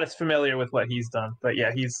 Yeah, I'm not as familiar with what he's done, but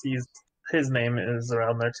yeah, his name is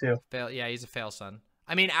around there too. Yeah, he's a fail son.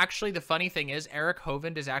 I mean, actually, the funny thing is, Eric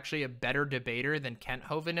Hovind is actually a better debater than Kent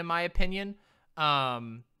Hovind, in my opinion.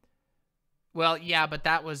 Well, yeah, but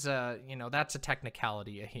that was that's a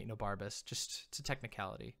technicality. Barbus, just it's a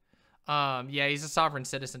technicality. Yeah, he's a sovereign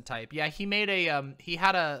citizen type. Yeah, he made he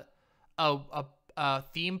had a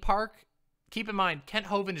theme park. Keep in mind, Kent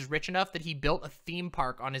Hovind is rich enough that he built a theme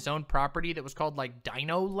park on his own property that was called like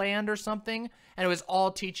Dino Land or something, and it was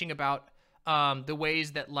all teaching about the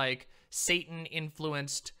ways that like Satan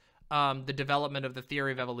influenced the development of the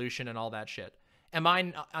theory of evolution and all that shit. Am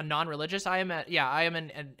I a non-religious? I am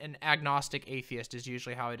an agnostic atheist is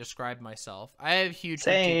usually how I describe myself. I have huge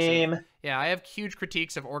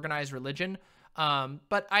critiques of organized religion.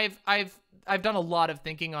 But I've done a lot of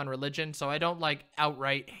thinking on religion, so I don't like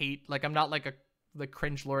outright hate. Like, I'm not like the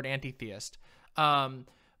cringe lord anti-theist.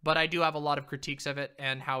 But I do have a lot of critiques of it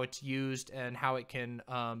and how it's used and how it can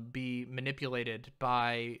be manipulated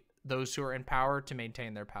by those who are in power to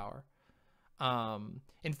maintain their power.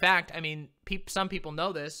 In fact, I mean, some people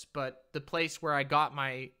know this, but the place where I got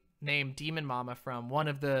my named Demon Mama from. One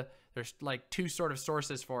of the, there's like two sort of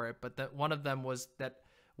sources for it, but that one of them was that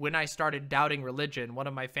when I started doubting religion, one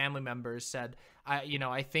of my family members said,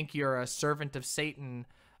 I think you're a servant of Satan,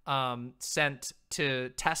 sent to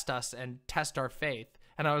test us and test our faith.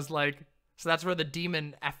 And I was like, so that's where the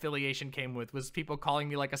demon affiliation came with, was people calling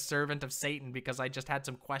me like a servant of Satan because I just had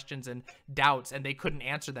some questions and doubts and they couldn't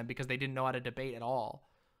answer them because they didn't know how to debate at all.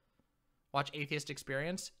 Watch Atheist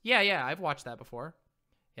Experience? Yeah, I've watched that before.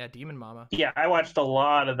 Yeah, Demon Mama. Yeah, I watched a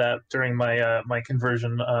lot of that during my my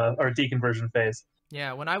conversion or deconversion phase.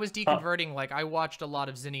 Yeah, when I was deconverting, like I watched a lot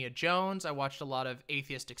of Zinnia Jones, I watched a lot of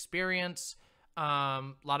Atheist Experience, a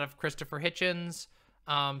lot of Christopher Hitchens,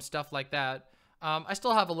 stuff like that. I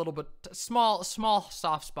still have a little bit small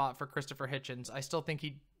soft spot for Christopher Hitchens. I still think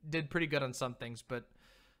he did pretty good on some things, but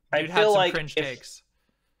dude had some cringe takes.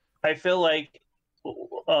 I feel like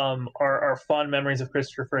our fond memories of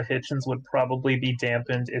Christopher Hitchens would probably be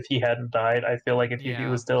dampened if he hadn't died. I feel like if he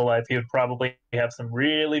was still alive, he would probably have some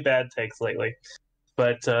really bad takes lately.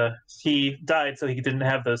 But he died, so he didn't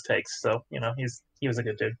have those takes. So he was a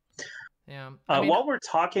good dude. Yeah. While we're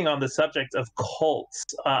talking on the subject of cults,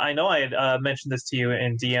 I know I had mentioned this to you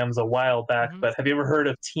in DMs a while back, but have you ever heard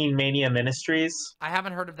of Teen Mania Ministries? I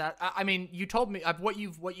haven't heard of that. I mean, you told me what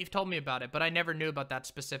you've told me about it, but I never knew about that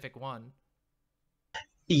specific one.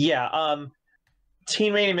 Yeah.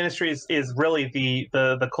 Teen Mania Ministries is really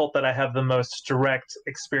the cult that I have the most direct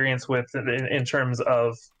experience with in terms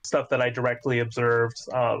of stuff that I directly observed.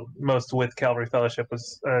 Most with Calvary Fellowship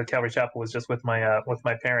was Calvary Chapel was just with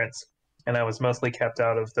my parents, and I was mostly kept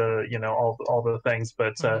out of the all the things.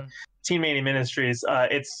 But Teen Mania Ministries,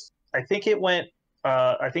 I think it went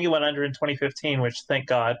under in 2015, which thank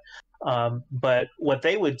God. But what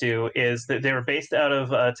they would do is that they were based out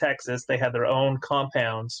of Texas. They had their own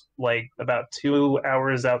compound, like about 2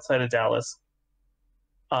 hours outside of Dallas.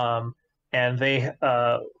 And they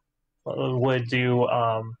would do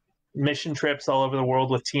mission trips all over the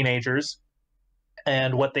world with teenagers.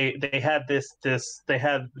 And what they had this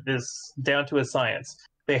down to a science.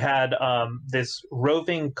 They had this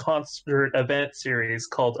roving concert event series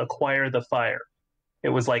called Acquire the Fire. It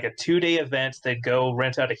was like a 2-day event. They'd go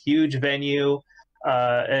rent out a huge venue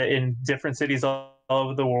in different cities all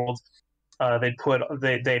over the world.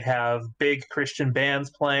 They'd have big Christian bands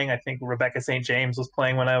playing. I think Rebecca St. James was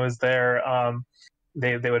playing when I was there.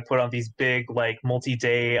 They would put on these big like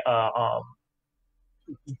multi-day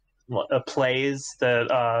plays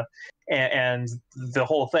that and the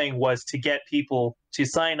whole thing was to get people to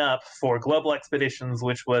sign up for Global Expeditions,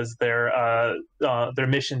 which was their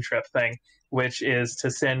mission trip thing, which is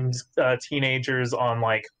to send teenagers on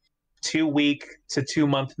like 2-week to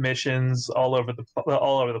 2-month missions all over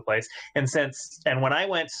the place. And when I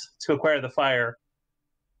went to Acquire the Fire,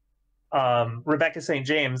 Rebecca St.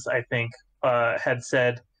 James, I think, had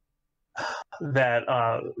said that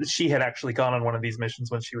she had actually gone on one of these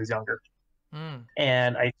missions when she was younger.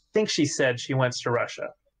 And I think she said she went to Russia.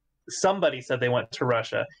 Somebody said they went to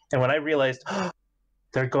Russia. And when I realized,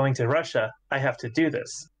 they're going to Russia, I have to do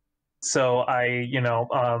this. So I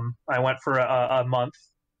went for a month,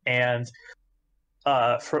 and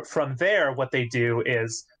from there, what they do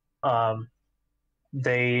is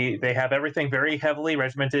they have everything very heavily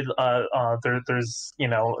regimented. There's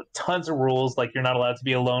tons of rules, like you're not allowed to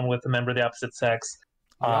be alone with a member of the opposite sex.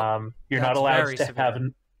 Yep. You're not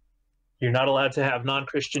allowed to have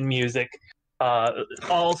non-Christian music.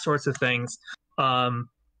 All sorts of things.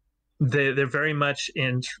 They're very much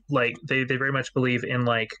they very much believe in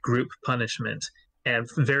like group punishment and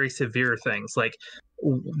very severe things. Like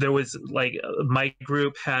there was like my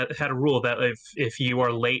group had a rule that if you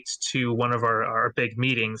are late to one of our big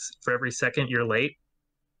meetings, for every second you're late,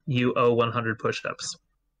 you owe 100 push-ups.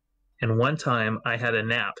 And one time I had a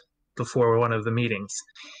nap before one of the meetings,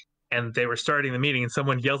 and they were starting the meeting, and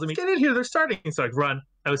someone yells at me, "Get in here, they're starting." So I run.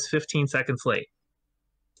 I was 15 seconds late.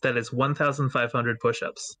 That is 1,500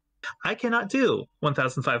 push-ups. I cannot do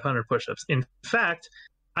 1,500 push-ups. In fact,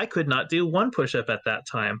 I could not do one push-up at that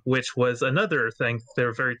time, which was another thing.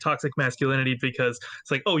 They're very toxic masculinity, because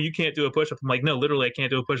it's like, oh, you can't do a push-up. I'm like, no, literally, I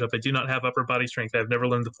can't do a push-up. I do not have upper body strength. I've never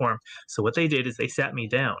learned the form. So what they did is they sat me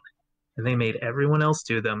down, and they made everyone else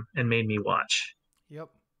do them and made me watch. Yep.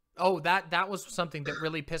 Oh, that was something that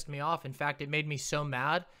really pissed me off. In fact, it made me so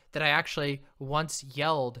mad that I actually once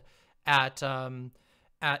yelled at a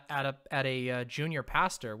junior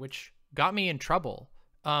pastor, which got me in trouble.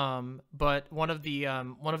 But one of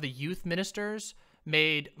the youth ministers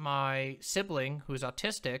made my sibling, who's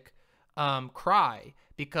autistic, cry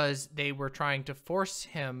because they were trying to force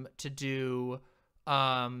him to do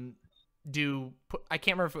I can't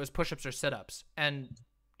remember if it was push-ups or sit-ups, and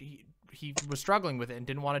he was struggling with it and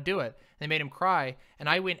didn't want to do it. They made him cry, and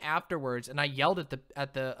I went afterwards and I yelled at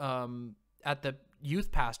the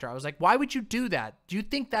youth pastor. I was like, "Why would you do that? Do you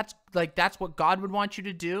think that's what God would want you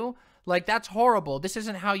to do? Like, that's horrible. This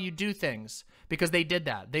isn't how you do things." Because they did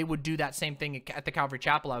that. They would do that same thing at the Calvary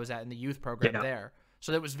Chapel I was at in the youth program there.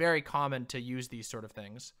 So it was very common to use these sort of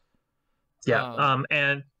things. Yeah.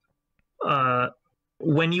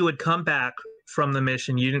 When you would come back from the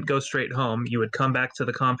mission, you didn't go straight home. You would come back to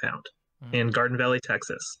the compound in Garden Valley,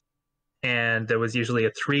 Texas. And there was usually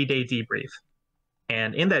a 3-day debrief.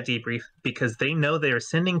 And in that debrief, because they know they are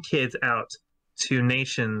sending kids out to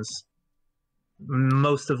nations,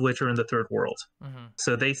 most of which are in the third world.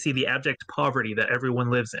 So they see the abject poverty that everyone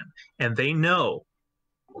lives in. And they know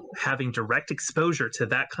having direct exposure to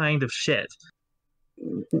that kind of shit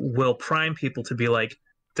will prime people to be like,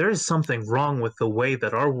 there is something wrong with the way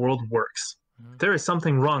that our world works. There is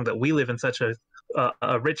something wrong that we live in such a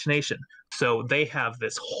rich nation. So they have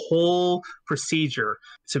this whole procedure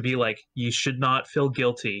to be like, you should not feel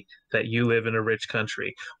guilty that you live in a rich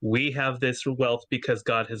country. We have this wealth because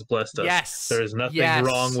God has blessed us. Yes. There is nothing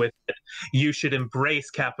wrong with it. You should embrace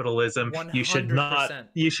capitalism. 100%.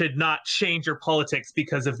 You should not change your politics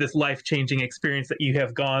because of this life-changing experience that you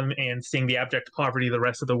have gone and seeing the abject poverty the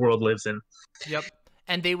rest of the world lives in. Yep.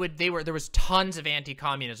 And there was tons of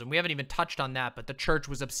anti-communism. We haven't even touched on that, but the church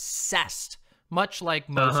was obsessed, much like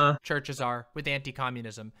most churches are, with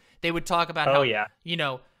anti-communism. They would talk about how,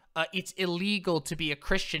 it's illegal to be a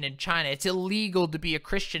Christian in China. It's illegal to be a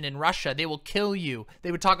Christian in Russia. They will kill you.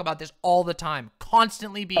 They would talk about this all the time,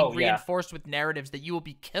 constantly being reinforced with narratives that you will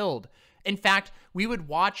be killed. In fact, we would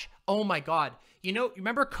watch, oh my God,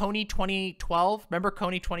 remember Coney 2012? Remember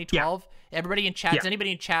Coney 2012? Yeah. Everybody in chat, does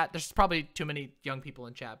anybody in chat, there's probably too many young people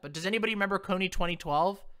in chat, but does anybody remember Coney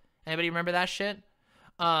 2012? Anybody remember that shit?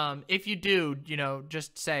 If you do,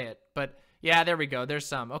 just say it. But yeah, there we go. There's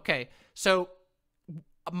some. Okay. So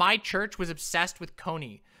my church was obsessed with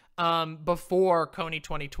Coney, before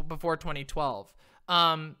 2012.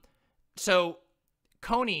 So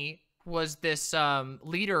Coney was this,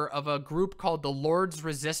 leader of a group called the Lord's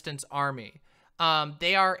Resistance Army.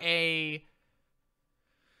 They are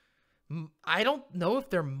I don't know if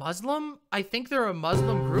they're Muslim. I think they're a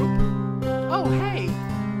Muslim group. Oh, hey.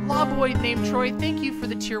 Lawboy named Troy, thank you for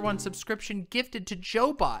the tier 1 subscription gifted to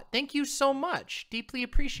JoeBot. Thank you so much. Deeply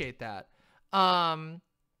appreciate that.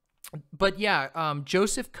 But yeah,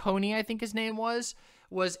 Joseph Kony, I think his name was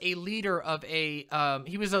a leader of he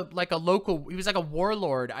was like a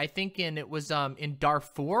warlord, I think in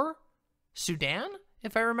Darfur, Sudan,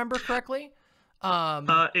 if I remember correctly.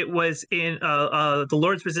 It was in the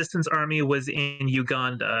Lord's Resistance Army was in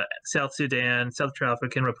Uganda, South Sudan, Central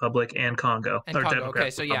African Republic, and Congo. Okay,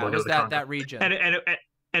 so yeah, it was that region.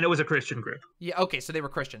 And it was a Christian group. Yeah, okay, so they were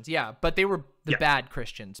Christians. Yeah, but they were the bad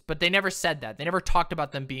Christians. But they never said that. They never talked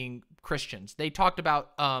about them being Christians. They talked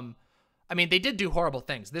about they did do horrible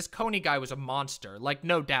things. This Coney guy was a monster, like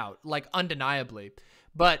no doubt, like undeniably.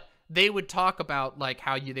 But they would talk about like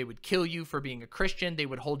how they would kill you for being a Christian. They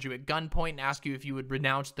would hold you at gunpoint and ask you if you would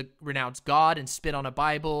renounce God and spit on a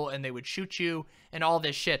Bible, and they would shoot you and all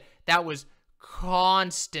this shit. That was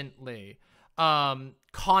constantly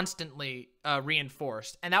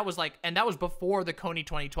reinforced. And that was before the Coney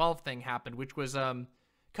 2012 thing happened, which was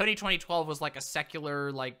Coney 2012 was like a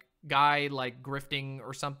secular like guy like grifting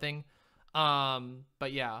or something.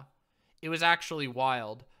 But yeah, it was actually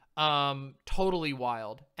wild. Totally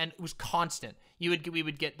wild, and it was constant. They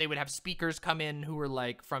would have speakers come in who were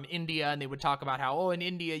like from India, and they would talk about how, in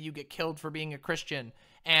India you get killed for being a Christian,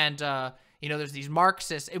 and there's these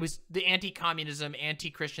Marxists. It was the anti-communism,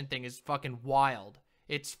 anti-Christian thing is fucking wild.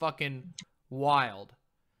 It's fucking wild.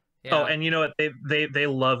 Yeah. Oh, and you know what? They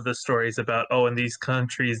love the stories about, in these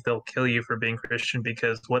countries they'll kill you for being Christian,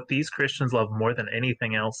 because what these Christians love more than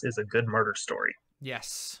anything else is a good murder story.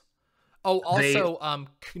 Yes. Oh, also,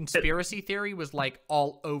 conspiracy theory was like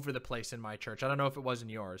all over the place in my church. I don't know if it was in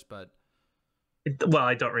yours, but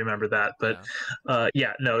I don't remember that. But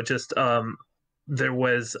there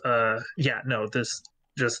was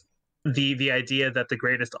the idea that the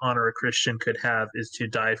greatest honor a Christian could have is to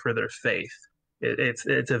die for their faith. It's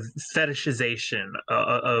a fetishization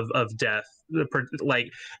of death,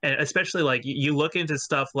 like, and especially like you look into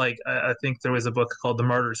stuff like I think there was a book called The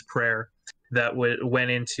Martyr's Prayer that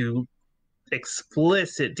went into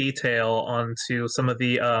explicit detail onto some of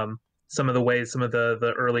the ways some of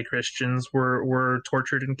the early Christians were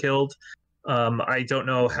tortured and killed. I don't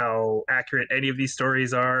know how accurate any of these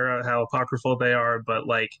stories are, how apocryphal they are, but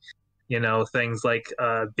like You know, things like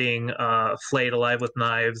being flayed alive with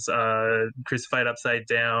knives, crucified upside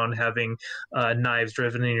down, having knives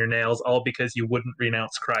driven in your nails, all because you wouldn't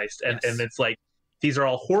renounce Christ. And Yes. it's like, these are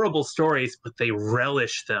all horrible stories, but they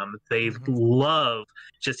relish them. They Hmm. love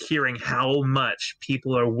just hearing how much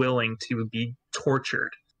people are willing to be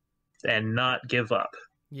tortured and not give up.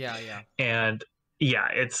 Yeah, yeah. And yeah,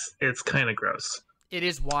 it's kind of gross. It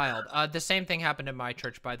is wild. The same thing happened in my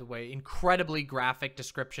church, by the way. Incredibly graphic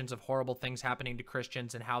descriptions of horrible things happening to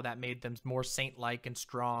Christians and how that made them more saint-like and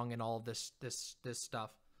strong and all of this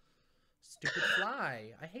stuff. Stupid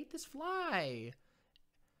fly. I hate this fly.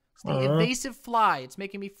 It's the evasive fly. It's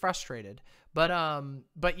making me frustrated. But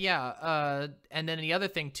yeah, and then the other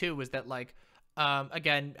thing too was that, like,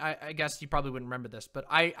 again, I guess you probably wouldn't remember this, but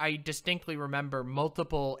I distinctly remember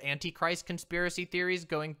multiple Antichrist conspiracy theories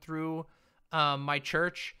going through my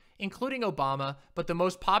church, including Obama, but the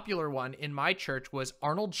most popular one in my church was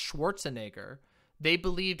Arnold Schwarzenegger. They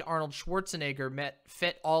believed Arnold Schwarzenegger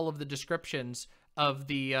fit all of the descriptions of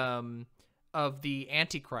the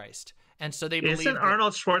Antichrist. And so they believed Isn't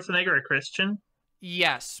Arnold Schwarzenegger a Christian?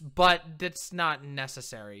 yes, but that's not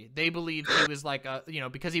necessary. They believed he was like a,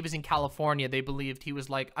 because he was in California, they believed he was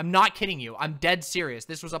like, I'm not kidding you. I'm dead serious.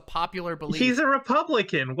 This was a popular belief. He's a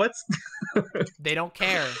Republican. What's They don't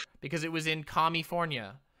care because it was in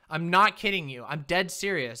California. I'm not kidding you. I'm dead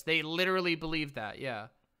serious. They literally believed that. Yeah.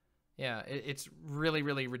 Yeah. It's really,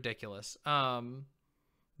 really ridiculous.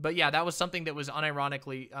 But yeah, that was something that was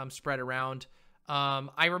unironically spread around.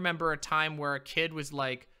 I remember a time where a kid was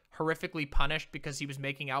like horrifically punished because he was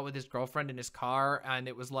making out with his girlfriend in his car, and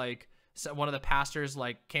it was like, so one of the pastors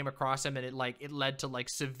like came across him, and it led to like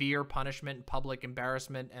severe punishment and public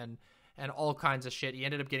embarrassment and all kinds of shit. He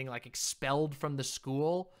ended up getting like expelled from the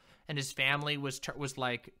school, and his family was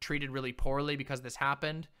like treated really poorly because this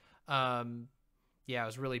happened. Yeah, it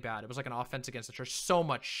was really bad. It was like an offense against the church. So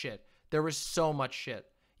much shit. There was so much shit.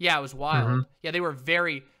 Yeah, it was wild. Mm-hmm. Yeah, they were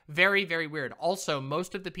very, very, very weird. Also,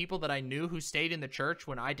 most of the people that I knew who stayed in the church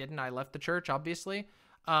when I didn't, I left the church, obviously.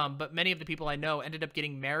 But many of the people I know ended up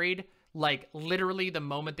getting married, like, literally the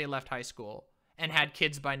moment they left high school and had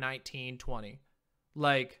kids by 19, 20.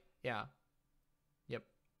 Like, yeah. Yep.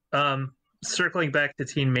 Circling back to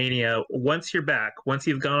Teen Mania, once you're back, once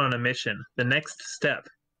you've gone on a mission, the next step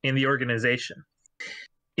in the organization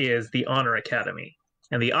is the Honor Academy.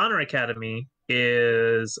 And the Honor Academy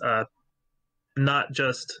is not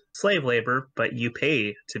just slave labor, but you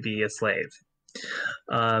pay to be a slave.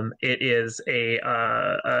 It is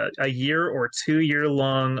a year or 2 year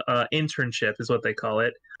long internship, is what they call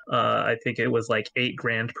it. I think it was like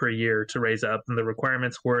 $8,000 per year to raise up, and the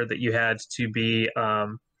requirements were that you had to be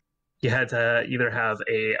you had to either have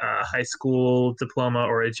a high school diploma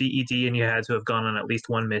or a GED, and you had to have gone on at least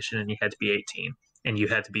one mission, and you had to be 18, and you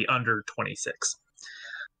had to be under 26.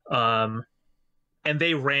 And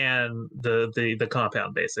they ran the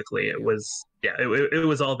compound basically. It was it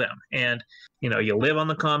was all them, and you live on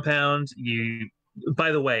the compound.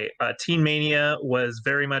 By the way, Teen Mania was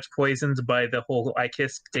very much poisoned by the whole "I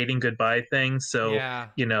kiss dating goodbye" thing. So Yeah.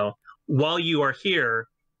 while you are here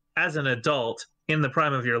as an adult in the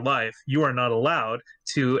prime of your life, you are not allowed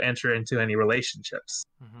to enter into any relationships.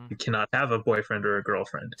 Mm-hmm. You cannot have a boyfriend or a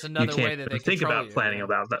girlfriend. It's another you can't way that they think control about you, planning yeah.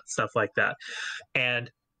 about that stuff like that.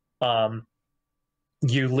 And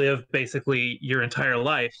you live basically your entire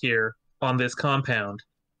life here on this compound,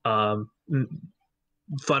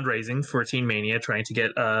 fundraising for Teen Mania, trying to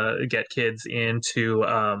get kids into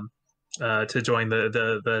to join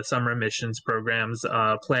the summer missions programs,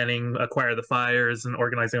 planning Acquire the Fires and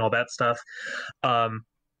organizing all that stuff.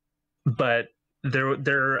 But there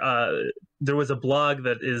was a blog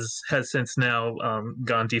that has since now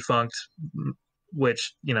gone defunct,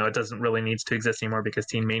 which it doesn't really need to exist anymore because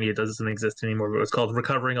Teen Mania doesn't exist anymore. But it was called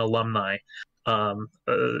Recovering Alumni.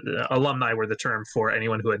 Alumni were the term for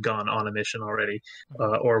anyone who had gone on a mission already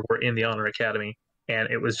or were in the Honor Academy. And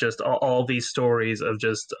it was just all these stories of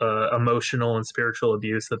just emotional and spiritual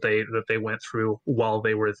abuse that they went through while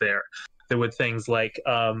they were there. There were things like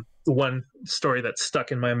one story that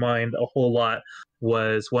stuck in my mind a whole lot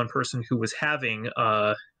was one person who was having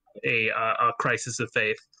a crisis of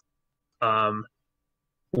faith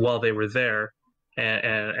while they were there,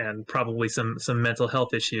 and probably some mental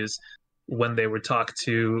health issues. When they would talk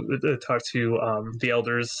to the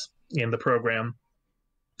elders in the program,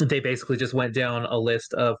 they basically just went down a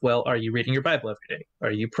list of, well, are you reading your Bible every day? Are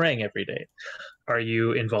you praying every day? Are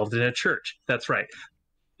you involved in a church? That's right.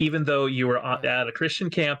 Even though you were at a Christian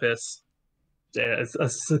campus,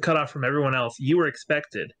 cut off from everyone else, you were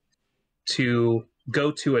expected to go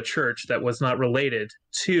to a church that was not related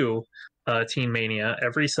to Teen Mania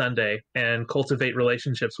every Sunday and cultivate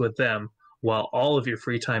relationships with them while all of your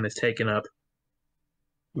free time is taken up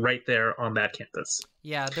right there on that campus.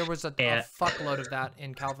 Yeah, there was a And fuckload of that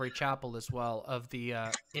in Calvary Chapel as well. Of the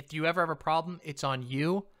if you ever have a problem, it's on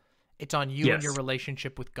you. It's on you and your yes,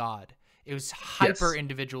 relationship with God. It was hyper yes,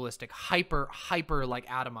 individualistic, hyper like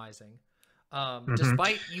atomizing. hmm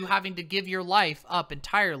Despite you having to give your life up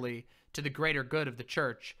entirely to the greater good of the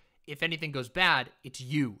church, if anything goes bad, it's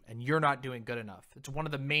you, and you're not doing good enough. It's one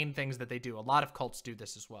of the main things that they do. A lot of cults do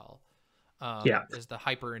this as well. yeah. Is the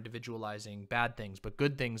hyper individualizing bad things, but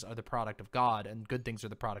good things are the product of God, and good things are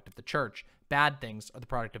the product of the church. Bad things are the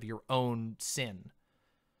product of your own sin.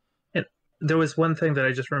 And there was one thing that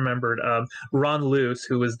I just remembered. Ron Luce,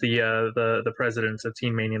 who was the president of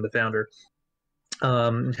Teen Mania and the founder,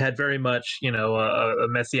 had very much, a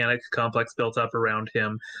messianic complex built up around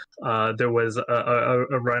him. There was a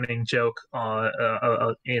running joke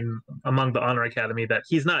in among the Honor Academy that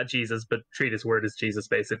he's not Jesus, but treat his word as Jesus,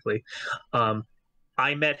 basically. Um,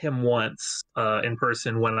 I met him once in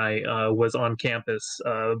person when I was on campus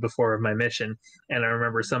before my mission, and I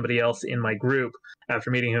remember somebody else in my group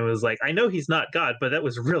after meeting him was like, "I know he's not God, but that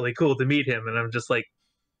was really cool to meet him." And I'm just like,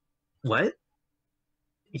 "What?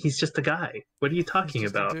 He's just a guy. What are you He's talking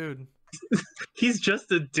just a about? dude. He's just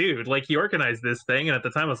a dude. Like, he organized this thing, and at the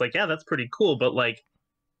time I was like, yeah, that's pretty cool, but like,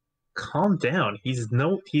 calm down. He's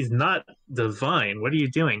not divine. What are you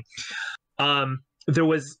doing?" There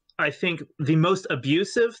was, I think, the most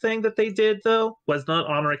abusive thing that they did though was not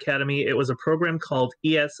Honor Academy. It was a program called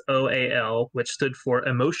ESOAL, which stood for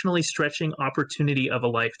Emotionally Stretching Opportunity of a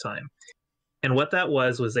Lifetime. And what that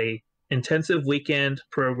was a intensive weekend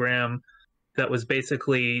program that was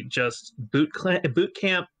basically just boot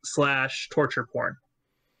camp slash torture porn.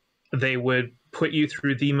 They would put you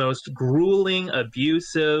through the most grueling,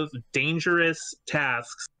 abusive, dangerous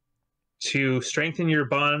tasks to strengthen your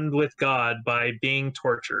bond with God by being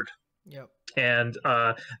tortured. Yep. And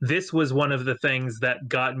this was one of the things that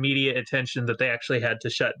got media attention that they actually had to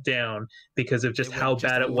shut down because of just It how went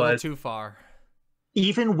just bad a it little was. too far.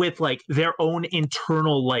 Even with like their own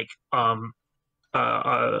internal uh,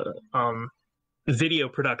 uh, um, video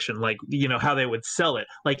production, like how they would sell it,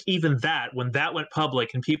 like even that, when that went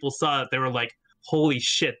public and people saw it, they were like, holy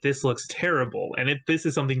shit, this looks terrible. And this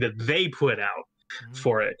is something that they put out Mhm.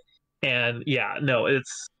 for it. And yeah, no,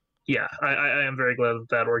 it's, yeah, I am very glad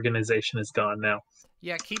that organization is gone now.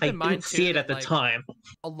 Yeah, keep I in mind didn't see too it that at the like time.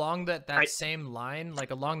 along that I same line, like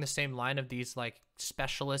along the same line of these like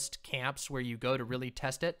specialist camps where you go to really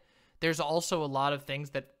test it, there's also a lot of things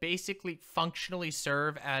that basically functionally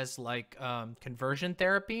serve as like conversion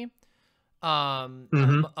therapy,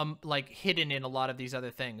 mm-hmm, like hidden in a lot of these other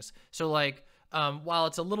things. So like while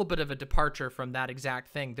it's a little bit of a departure from that exact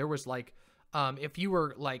thing, there was like if you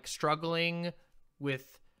were like struggling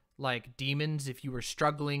with like demons, if you were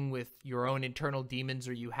struggling with your own internal demons,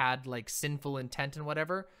 or you had like sinful intent and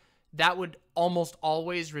whatever, that would almost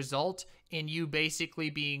always result in you basically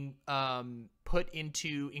being put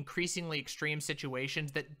into increasingly extreme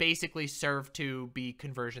situations that basically serve to be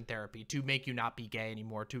conversion therapy, to make you not be gay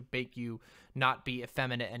anymore, to make you not be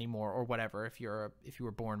effeminate anymore, or whatever, if you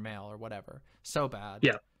were born male or whatever. So bad.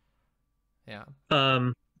 yeah. Yeah.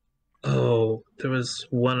 um oh, there was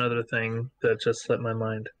one other thing that just slipped my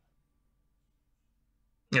mind.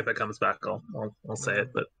 If it comes back, I'll say Yeah.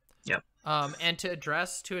 it, but yeah. And to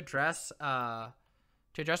address what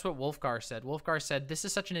Wolfgar said. Wolfgar said, "This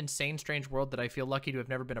is such an insane, strange world that I feel lucky to have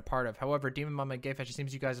never been a part of. However, Demon Mama and GayFesh, it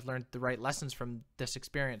seems you guys have learned the right lessons from this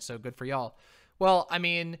experience, so good for y'all." Well, I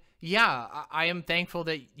mean, yeah, I am thankful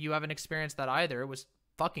that you haven't experienced that either. It was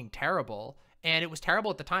fucking terrible. And it was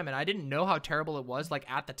terrible at the time, and I didn't know how terrible it was, like,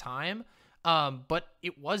 at the time. But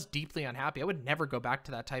it was deeply unhappy. I would never go back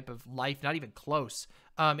to that type of life, not even close.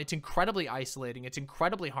 It's incredibly isolating. It's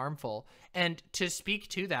incredibly harmful. And to speak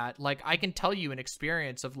to that, like, I can tell you an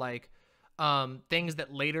experience of like things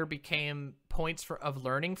that later became points of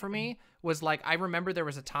learning for me. Was like, I remember there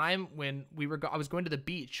was a time when I was going to the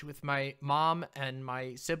beach with my mom and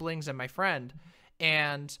my siblings and my friend,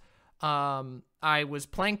 and I was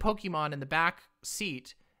playing Pokemon in the back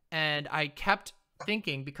seat, and I kept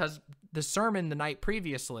thinking, because the sermon the night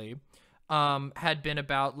previously had been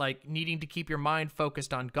about like needing to keep your mind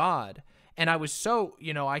focused on God. And I was so,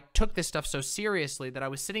 I took this stuff so seriously that I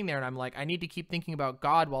was sitting there and I'm like, I need to keep thinking about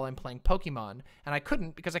God while I'm playing Pokemon. And I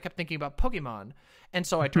couldn't, because I kept thinking about Pokemon. And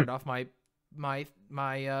so I turned off my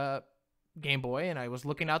Game Boy, and I was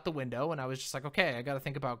looking out the window, and I was just like, okay, I got to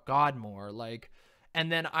think about God more. Like, and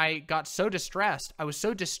then I got so distressed. I was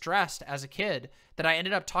so distressed as a kid that I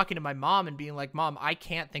ended up talking to my mom and being like, Mom, I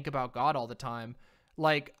can't think about God all the time.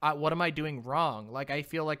 Like, what am I doing wrong? Like, I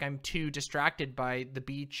feel like I'm too distracted by the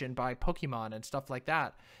beach and by Pokemon and stuff like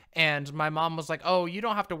that. And my mom was like, oh, you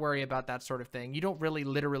don't have to worry about that sort of thing. You don't really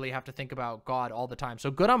literally have to think about God all the time.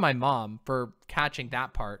 So good on my mom for catching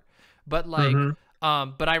that part. But like,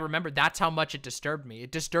 but I remember that's how much it disturbed me.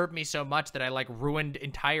 It disturbed me so much that I like ruined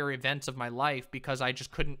entire events of my life because I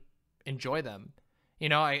just couldn't enjoy them. You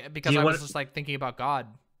know, because I was just like thinking about God.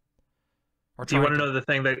 Do you want to know the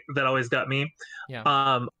thing that always got me? Yeah.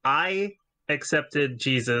 I accepted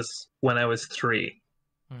Jesus when I was 3.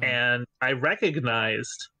 And I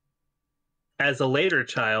recognized as a later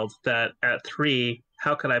child that at 3,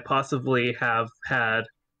 how could I possibly have had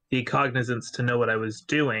the cognizance to know what I was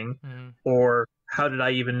doing? Or how did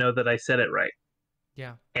I even know that I said it right?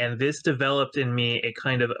 Yeah. And this developed in me a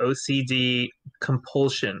kind of OCD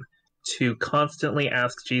compulsion to constantly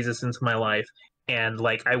ask Jesus into my life. And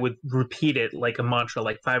like I would repeat it like a mantra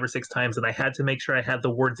like 5 or 6 times, and I had to make sure I had the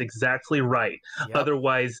words exactly right. Yep.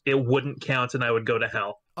 Otherwise it wouldn't count and I would go to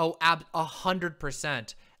hell. Oh,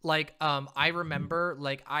 100%. Like, I remember,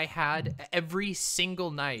 like, I had every single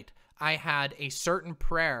night, I had a certain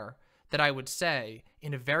prayer that I would say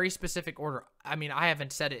in a very specific order. I mean, I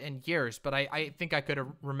haven't said it in years, but I think I could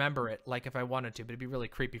remember it, like, if I wanted to, but it'd be really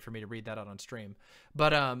creepy for me to read that out on stream.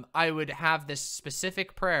 But I would have this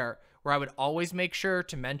specific prayer where I would always make sure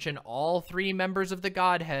to mention all 3 members of the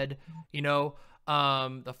Godhead, you know,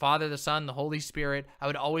 the Father, the Son, the Holy Spirit. I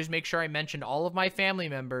would always make sure I mentioned all of my family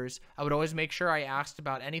members. I would always make sure I asked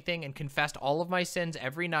about anything and confessed all of my sins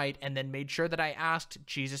every night, and then made sure that I asked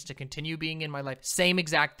Jesus to continue being in my life. Same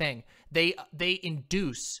exact thing. They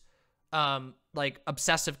induce like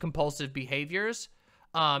obsessive compulsive behaviors,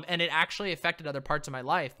 and it actually affected other parts of my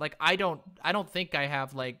life. Like I don't think I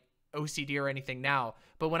have like OCD or anything now,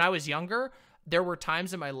 but when I was younger, there were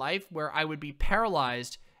times in my life where I would be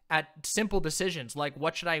paralyzed at simple decisions like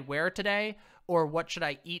what should I wear today or what should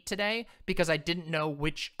I eat today, because I didn't know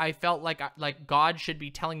which. I felt like God should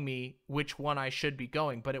be telling me which one I should be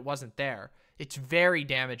going, but it wasn't there. It's very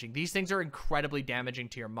damaging. These things are incredibly damaging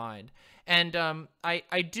to your mind. And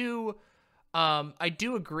I do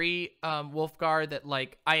agree, Wolfgar, that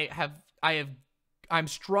like I'm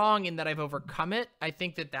strong in that I've overcome it. I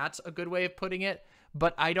think that that's a good way of putting it.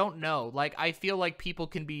 But I don't know. Like, I feel like people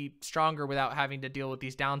can be stronger without having to deal with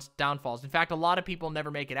these downfalls. In fact, a lot of people never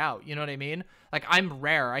make it out. You know what I mean? Like, I'm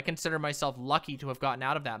rare. I consider myself lucky to have gotten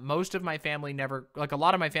out of that. Most of my family never, like, a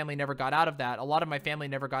lot of my family never got out of that. A lot of my family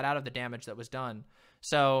never got out of the damage that was done.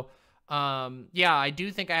 So, yeah, I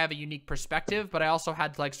do think I have a unique perspective, but I also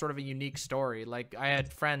had, like, sort of a unique story. Like, I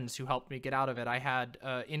had friends who helped me get out of it. I had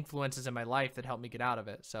influences in my life that helped me get out of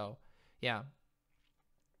it. So, yeah.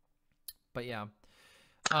 But, yeah.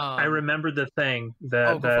 I remember the thing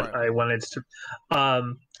that I wanted to.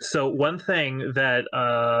 So one thing that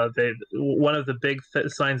one of the big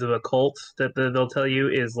signs of a cult that they'll tell you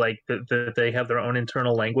is like that they have their own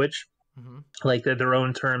internal language, like their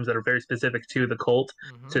own terms that are very specific to the cult,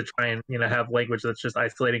 to try and have language that's just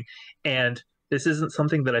isolating. And this isn't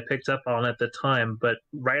something that I picked up on at the time, but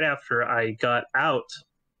right after I got out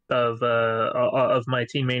of my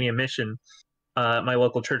Teen Mania mission. My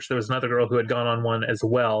local church, there was another girl who had gone on one as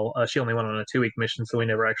well. She only went on a 2-week mission, so we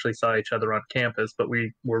never actually saw each other on campus, but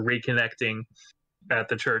we were reconnecting at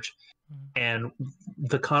the church. And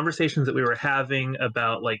the conversations that we were having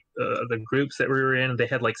about like the groups that we were in, they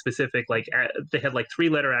had like specific, like they had like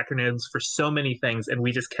 3-letter acronyms for so many things. And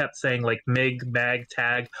we just kept saying like MIG, MAG,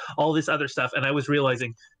 TAG, all this other stuff. And I was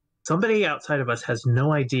realizing somebody outside of us has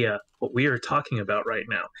no idea what we are talking about right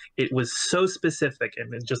now. It was so specific,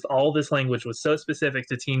 and just all this language was so specific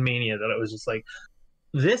to Teen Mania that it was just like,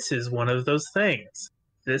 this is one of those things.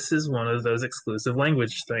 This is one of those exclusive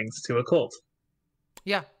language things to a cult.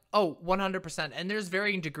 Yeah. Oh, 100%. And there's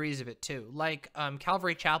varying degrees of it too. Like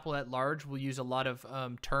Calvary Chapel at large will use a lot of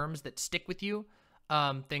terms that stick with you.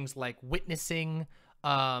 Things like witnessing,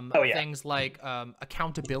 things like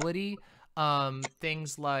accountability.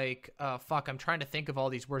 Things like fuck, I'm trying to think of all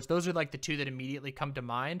these words. Those are like the 2 that immediately come to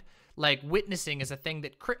mind. Like witnessing is a thing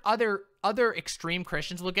that other extreme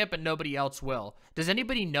Christians will get, but nobody else will. Does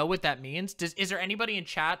anybody know what that means? Is there anybody in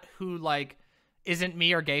chat who like isn't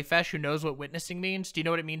me or GayFesh who knows what witnessing means? Do you know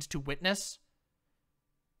what it means to witness?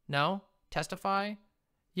 No? Testify?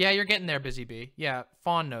 Yeah, you're getting there, Busy Bee. Yeah,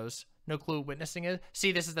 Fawn knows. No clue what witnessing is.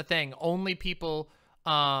 See, this is the thing. Only people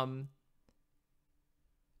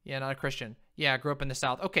yeah, not a Christian. Yeah, grew up in the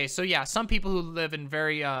South. Okay, so yeah, some people who live in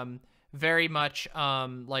very much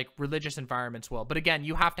like religious environments will. But again,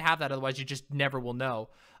 you have to have that, otherwise you just never will know.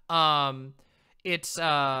 Yeah,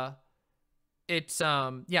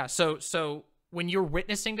 so when you're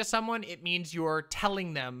witnessing to someone, it means you're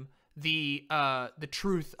telling them the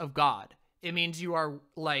truth of God. It means you are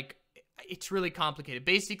like, it's really complicated.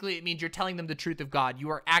 Basically, it means you're telling them the truth of God. You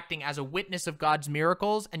are acting as a witness of God's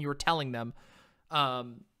miracles, and you're telling them,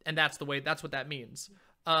 and that's what that means.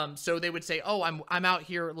 So they would say, oh, I'm out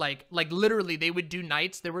here, like literally they would do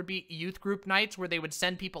nights. There would be youth group nights where they would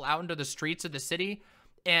send people out into the streets of the city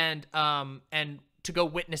and to go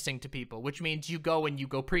witnessing to people, which means you go and you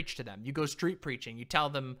go preach to them. You go street preaching. You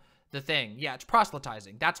tell them the thing. Yeah, it's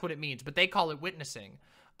proselytizing. That's what it means, but they call it witnessing.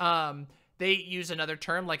 They use another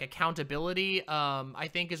term like accountability, I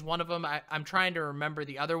think is one of them. I'm trying to remember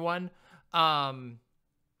the other one.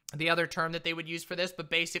 The other term that they would use for this, but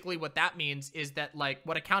basically what that means is that, like,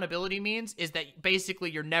 what accountability means is that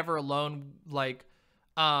basically you're never alone, like,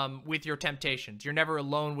 with your temptations. You're never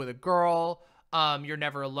alone with a girl. You're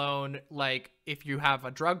never alone, like, if you have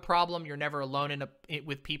a drug problem, you're never alone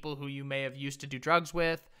with people who you may have used to do drugs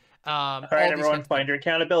with. All right, everyone, find your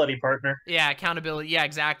accountability partner. Yeah, accountability. Yeah,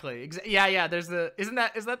 exactly. Yeah. There's the, is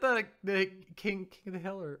that the King of the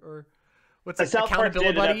Hill or what's it? South Park did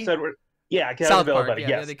an episode where, yeah, accountability buddy.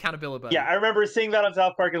 Yeah, the accountability buddy. Yeah, I remember seeing that on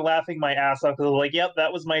South Park and laughing my ass off because I was like, yep,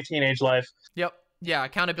 that was my teenage life. Yep. Yeah,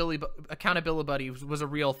 accountability buddy was a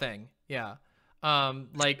real thing. Yeah.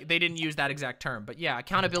 Like they didn't use that exact term, but yeah,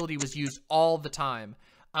 accountability was used all the time.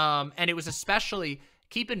 And it was especially,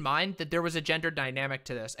 keep in mind that there was a gender dynamic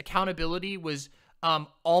to this. Accountability was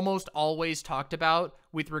almost always talked about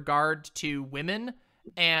with regard to women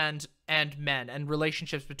and men and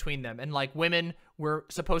relationships between them. And like women were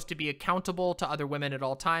supposed to be accountable to other women at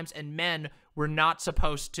all times, and men were not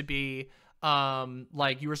supposed to be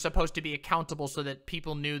like, you were supposed to be accountable so that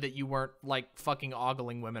people knew that you weren't like fucking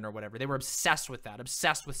ogling women or whatever. They were obsessed with that,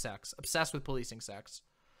 obsessed with sex, obsessed with policing sex.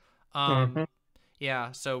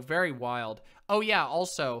 Yeah, so very wild. Oh yeah,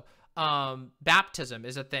 also, baptism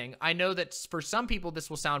is a thing. I know that for some people this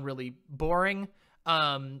will sound really boring,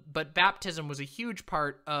 but baptism was a huge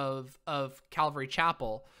part of Calvary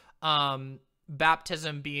Chapel.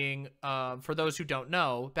 Baptism being, for those who don't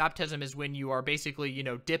know, baptism is when you are basically, you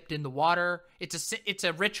know, dipped in the water. It's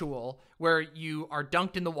a ritual where you are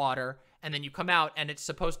dunked in the water and then you come out, and it's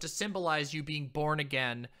supposed to symbolize you being born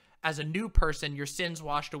again as a new person, your sins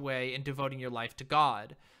washed away, and devoting your life to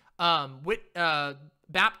God.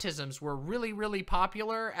 Baptisms were really, really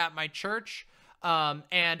popular at my church.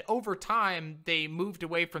 And over time, they moved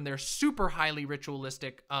away from their super highly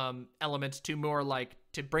ritualistic elements to more like,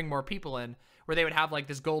 to bring more people in, where they would have like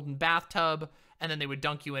this golden bathtub and then they would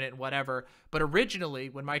dunk you in it and whatever. But originally,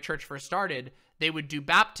 when my church first started, they would do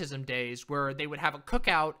baptism days where they would have a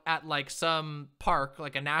cookout at like some park,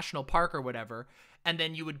 like a national park or whatever. And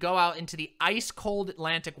then you would go out into the ice cold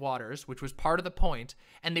Atlantic waters, which was part of the point,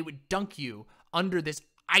 and they would dunk you under this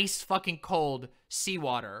ice fucking cold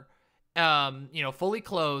seawater, you know, fully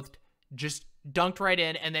clothed, just dunked right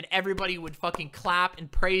in, and then everybody would fucking clap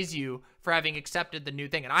and praise you for having accepted the new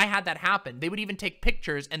thing. And I had that happen. They would even take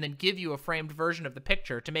pictures and then give you a framed version of the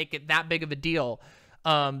picture to make it that big of a deal,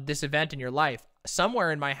 this event in your life.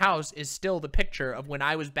 Somewhere in my house is still the picture of when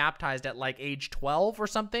I was baptized at like age 12 or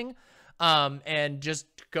something, and just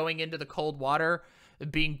going into the cold water,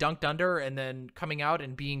 being dunked under, and then coming out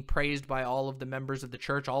and being praised by all of the members of the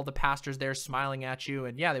church, all the pastors there smiling at you,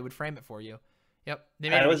 and yeah, they would frame it for you. Yep, they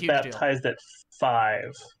made it a huge deal. I was baptized at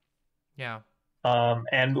 5. Yeah.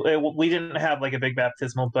 And we didn't have like a big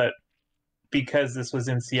baptismal, but because this was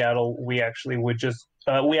in Seattle, we actually would just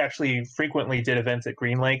we actually frequently did events at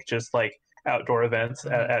Green Lake, just like outdoor events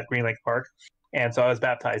at Green Lake Park, and so I was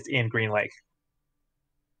baptized in Green Lake.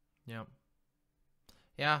 Yeah.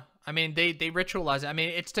 Yeah. I mean, they ritualize it. I mean,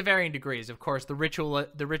 it's to varying degrees. Of course, the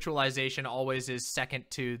ritualization always is second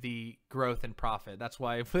to the growth and profit. That's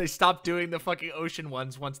why they stopped doing the fucking ocean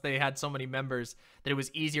ones once they had so many members that it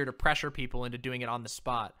was easier to pressure people into doing it on the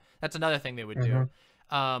spot. That's another thing they would do.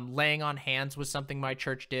 Laying on hands was something my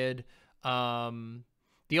church did.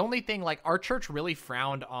 The only thing, like, our church really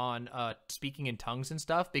frowned on speaking in tongues and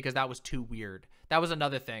stuff because that was too weird. That was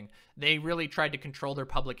another thing. They really tried to control their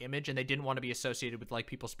public image, and they didn't want to be associated with, like,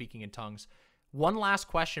 people speaking in tongues. One last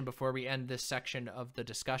question before we end this section of the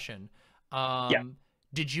discussion. Yeah.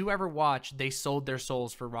 Did you ever watch They Sold Their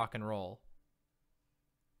Souls for Rock and Roll?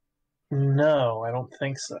 No, I don't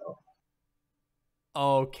think so.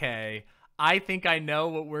 Okay. I think I know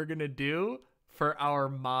what we're going to do for our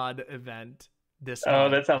mod event this month. Oh,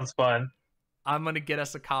 that sounds fun. I'm going to get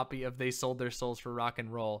us a copy of They Sold Their Souls for Rock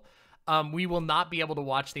and Roll. We will not be able to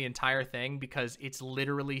watch the entire thing because it's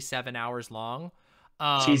literally 7 hours long.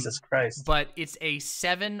 Jesus Christ. But it's a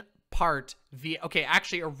 7-part okay,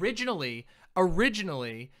 actually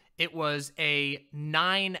originally It was a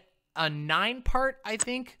nine part, I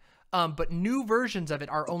think, but new versions of it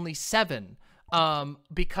are only 7.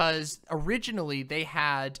 Because originally they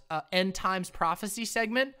had end times prophecy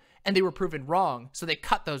segment and they were proven wrong, so they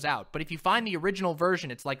cut those out. But if you find the original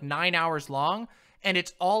version, it's like 9 hours long, and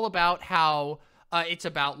it's all about how it's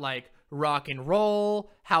about like rock and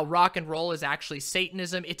roll, how rock and roll is actually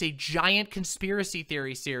Satanism. It's a giant conspiracy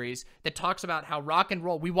theory series that talks about how rock and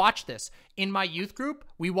roll, we watched this in my youth group.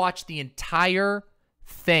 We watched the entire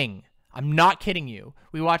thing. I'm not kidding you.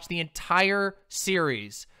 We watched the entire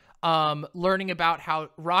series, learning about how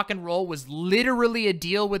rock and roll was literally a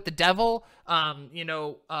deal with the devil.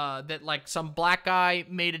 That like some black guy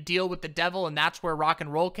made a deal with the devil, and that's where rock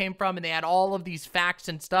and roll came from. And they had all of these facts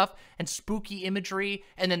and stuff and spooky imagery.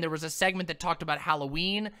 And then there was a segment that talked about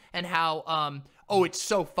Halloween and how, oh, it's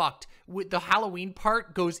so fucked. With the Halloween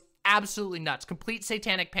part goes absolutely nuts. Complete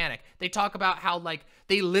satanic panic. They talk about how like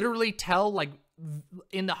they literally tell, like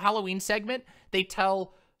in the Halloween segment, they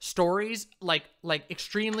tell stories like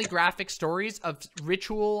extremely graphic stories of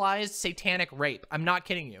ritualized satanic rape. I'm not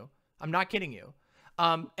kidding you. I'm not kidding you.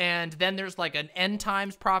 And then there's like an end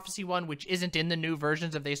times prophecy one, which isn't in the new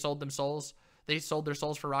versions of They Sold Their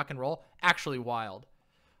Souls for Rock and Roll. Actually wild.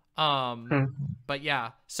 But yeah,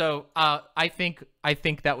 so I think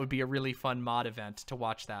that would be a really fun mod event to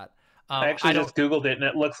watch that. I actually just Googled it, and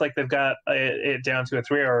it looks like they've got it down to a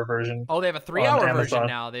 3-hour version. Oh, they have a 3-hour version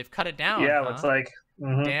now. They've cut it down. Yeah, looks like.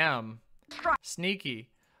 Damn. Sneaky.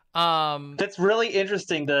 That's really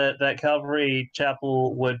interesting that Calvary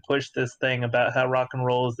Chapel would push this thing about how rock and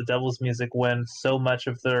roll is the devil's music when so much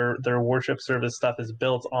of their worship service stuff is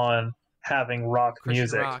built on having rock Christian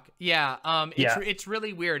music. Rock. Yeah. It's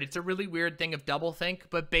really weird. It's a really weird thing of doublethink,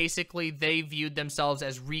 but basically they viewed themselves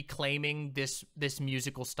as reclaiming this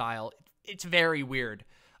musical style. It's very weird.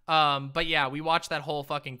 But yeah, we watched that whole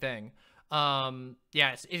fucking thing.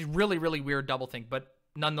 Yeah, it's really, really weird doublethink, but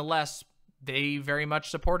nonetheless, they very much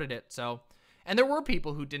supported it. So, and there were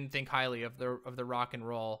people who didn't think highly of the rock and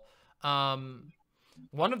roll. One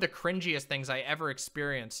of the cringiest things I ever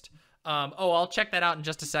experienced. I'll check that out in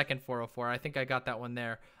just a second. 404. I think I got that one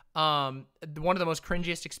there. One of the most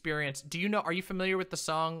cringiest experience. Are you familiar with the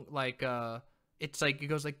song? Like, it's like, it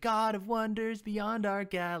goes like, God of wonders beyond our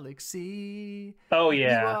galaxy. Oh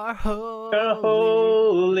yeah. You are holy.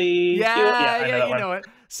 Holy. Yeah, you know it.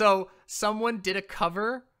 So someone did a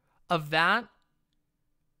cover of that,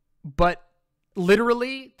 but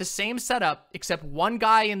literally the same setup, except one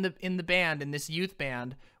guy in the band, in this youth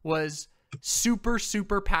band, was super,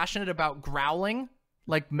 super passionate about growling,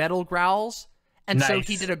 like metal growls. And nice. So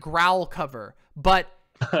he did a growl cover, but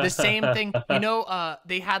the same thing,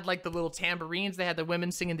 they had like the little tambourines. They had the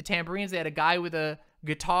women singing the tambourines. They had a guy with a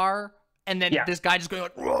guitar, and then this guy just going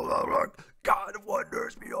like, God of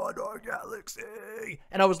wonders beyond our galaxy.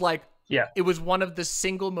 And I was like, it was one of the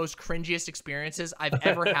single most cringiest experiences I've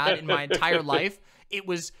ever had in my entire life. It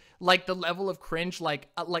was like the level of cringe, like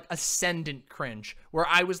ascendant cringe, where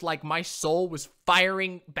I was like, my soul was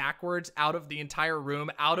firing backwards out of the entire room,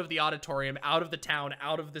 out of the auditorium, out of the town,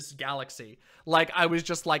 out of this galaxy. Like, I was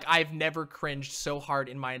just like, I've never cringed so hard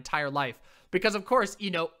in my entire life. Because of course,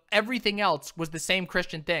 everything else was the same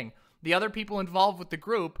Christian thing. The other people involved with the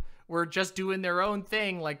group were just doing their own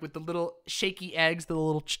thing, like with the little shaky eggs, the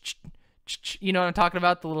little you know what I'm talking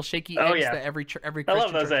about? The little shaky eggs that every Christian I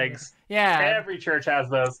love those church eggs. Has. Yeah. Every church has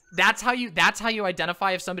those. That's how you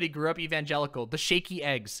identify if somebody grew up evangelical. The shaky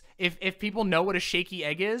eggs. If people know what a shaky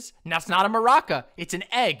egg is, that's not a maraca. It's an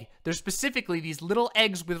egg. They're specifically these little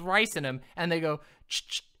eggs with rice in them, and they go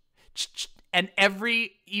and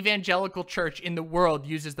every evangelical church in the world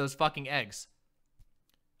uses those fucking eggs.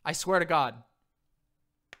 I swear to God.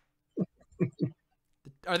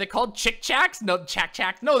 Are they called chick-chacks? No,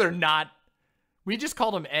 chack-chacks. No, they're not. We just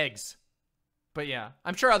called them eggs. But yeah,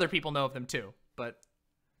 I'm sure other people know of them too. But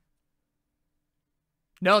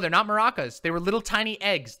no, they're not maracas. They were little tiny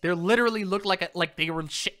eggs. They literally looked like they were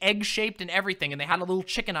egg-shaped and everything, and they had a little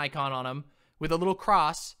chicken icon on them with a little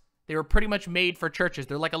cross. They were pretty much made for churches.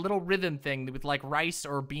 They're like a little rhythm thing with like rice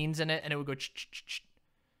or beans in it, and it would go ch-ch-ch-ch.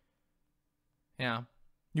 Yeah.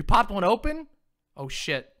 You popped one open? Oh,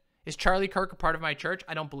 shit. Is Charlie Kirk a part of my church?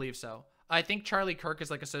 I don't believe so. I think Charlie Kirk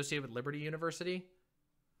is like associated with Liberty University,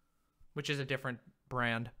 which is a different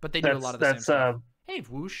brand, but they do a lot of the same stuff. Hey,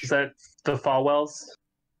 whoosh. Is that the Falwells?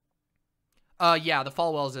 Yeah, the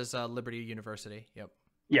Falwells is Liberty University. Yep.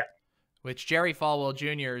 Yeah. Which Jerry Falwell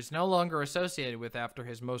Jr. is no longer associated with after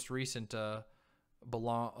his most recent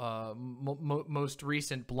most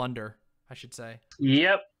recent blunder, I should say.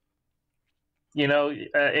 Yep.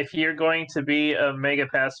 If you're going to be a mega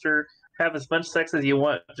pastor, Have as much sex as you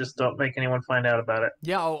want, just don't make anyone find out about it.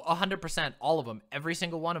 Yeah, 100%. All of them. Every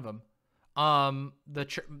single one of them.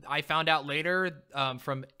 I found out later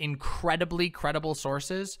from incredibly credible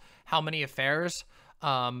sources how many affairs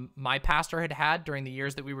my pastor had during the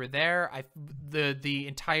years that we were there. The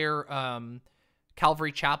entire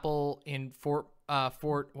Calvary Chapel in Fort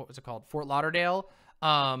what was it called? Fort Lauderdale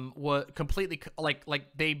was completely like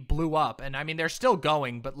they blew up, and I mean they're still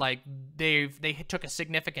going, but like they took a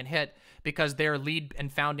significant hit because their lead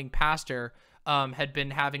and founding pastor had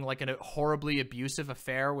been having like a horribly abusive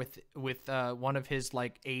affair with one of his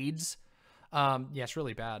like aides. Yeah, it's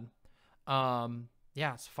really bad.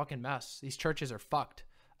 Yeah, it's a fucking mess. These churches are fucked.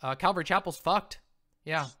 Calvary Chapel's fucked.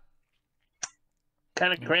 Yeah.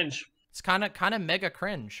 Kind of cringe. It's kind of mega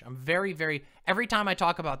cringe. I'm very every time I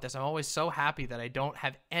talk about this, I'm always so happy that I don't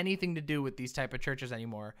have anything to do with these type of churches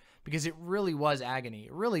anymore, because it really was agony.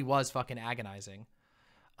 It really was fucking agonizing.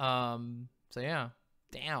 So yeah.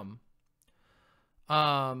 Damn.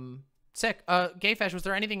 Sick. GayFesh, was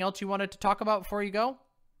there anything else you wanted to talk about before you go?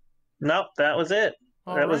 Nope, that was it.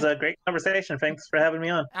 That was a great conversation. Thanks for having me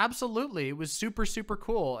on. Absolutely. It was super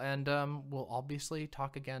cool, and we'll obviously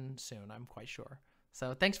talk again soon, I'm quite sure.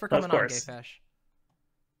 So thanks for coming on, GayFesh.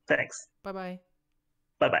 Thanks. Bye-bye.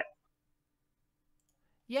 Bye-bye.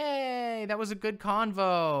 Yay! That was a good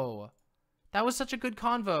convo. That was such a good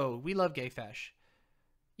convo. We love GayFesh.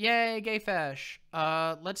 Yay, GayFesh.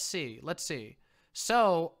 Let's see.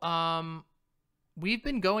 So, we've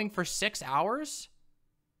been going for 6 hours.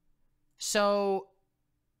 So,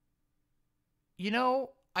 you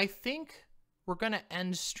know, I think we're going to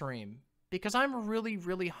end stream because I'm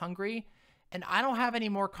really hungry. And I don't have any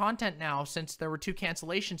more content now since there were 2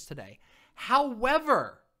 cancellations today.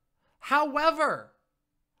 However,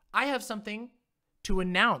 I have something to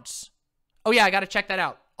announce. Oh yeah, I got to check that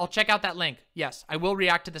out. I'll check out that link. Yes, I will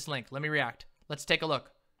react to this link. Let me react. Let's take a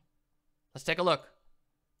look.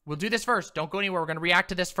 We'll do this first. Don't go anywhere. We're going to react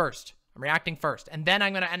to this first. I'm reacting first. And then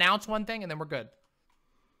I'm going to announce one thing, and then we're good.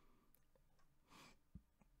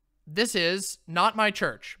 This is not my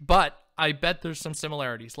church, but I bet there's some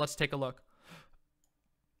similarities. Let's take a look.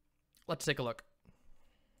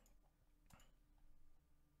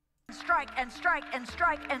 Strike and strike and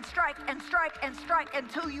strike and strike and strike and strike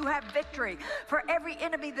until you have victory. For every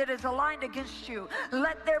enemy that is aligned against you,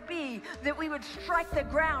 let there be that we would strike the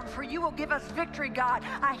ground, for you will give us victory, God.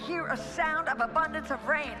 I hear a sound of abundance of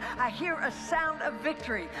rain. I hear a sound of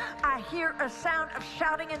victory. I hear a sound of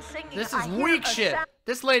shouting and singing. This is weak shit.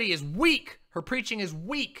 This lady is weak. Her preaching is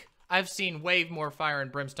weak. I've seen way more fire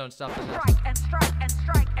and brimstone stuff than this. Strike and strike and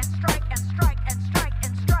strike and strike and strike and strike and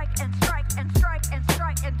strike and strike and strike and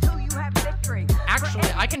strike until you have victory. Actually,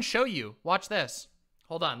 I can show you. Watch this.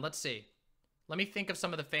 Hold on. Let's see. Let me think of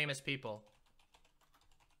some of the famous people.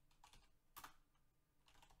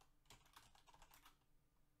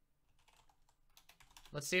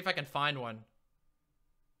 Let's see if I can find one.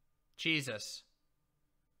 Jesus.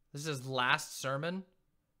 This is his last sermon?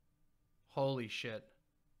 Holy shit.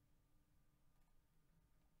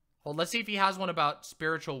 Hold, let's see if he has one about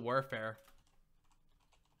spiritual warfare.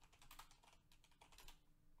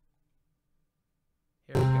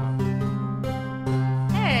 Here we go.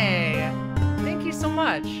 Hey, thank you so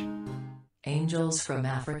much. Angels from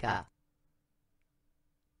Africa.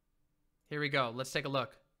 Here we go. Let's take a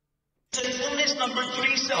look.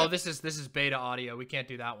 Oh, this is beta audio. We can't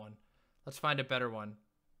do that one. Let's find a better one.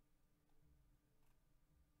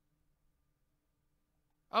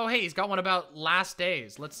 Oh, hey, he's got one about last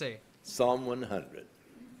days. Let's see. Psalm 100.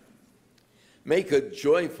 Make a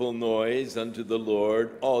joyful noise unto the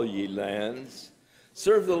Lord, all ye lands.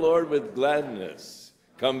 Serve the Lord with gladness.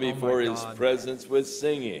 Come before his presence with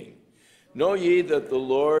singing. Know ye that the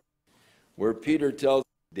Lord, where Peter tells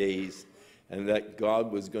days, and that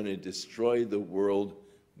God was going to destroy the world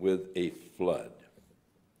with a flood.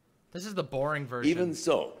 This is the boring version. Even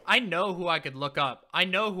so. I know who I could look up.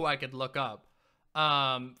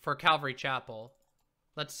 For Calvary Chapel.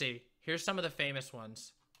 Let's see. Here's some of the famous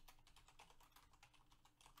ones.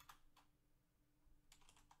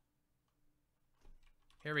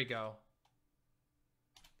 Here we go.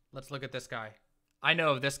 Let's look at this guy. I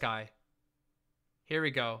know of this guy. Here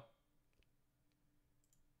we go.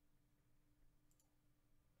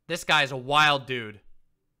 This guy's a wild dude.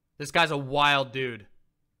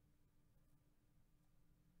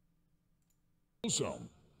 So,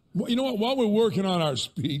 you know what? While we're working on our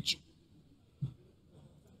speech,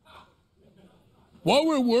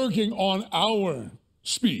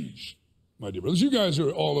 my dear brothers, you guys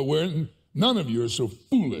are all aware, and None of you are so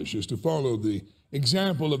foolish as to follow the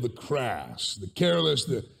example of the crass, the careless,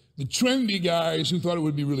 the the trendy guys who thought it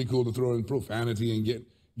would be really cool to throw in profanity and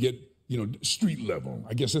get street level.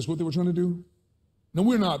 I guess that's what they were trying to do. No,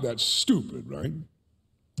 we're not that stupid, right?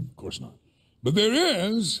 Of course not. But there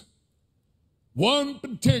is one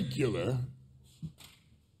particular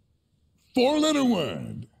 4-letter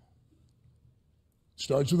word.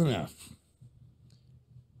 Starts with an F.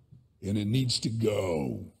 And it needs to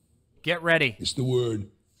go. Get ready. It's the word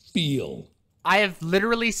feel. I have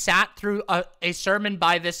literally sat through a sermon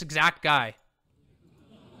by this exact guy.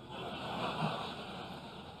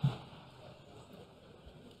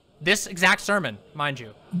 This exact sermon, mind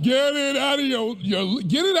you. Get it out of your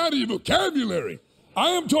vocabulary. I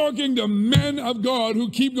am talking to men of God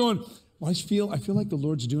who keep going, well, I feel like the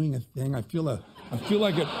Lord's doing a thing. I feel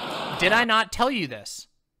like it. Did I not tell you this?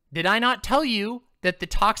 Did I not tell you that the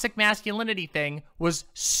toxic masculinity thing was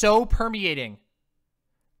so permeating?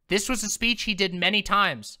 This was a speech he did many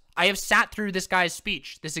times. I have sat through this guy's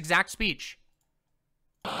speech, this exact speech.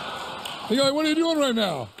 Hey, guy, what are you doing right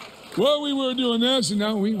now? Well, we were doing this, and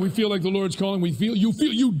now we feel like the Lord's calling.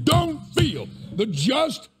 You don't feel. The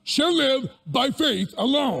just shall live by faith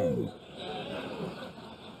alone.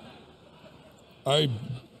 I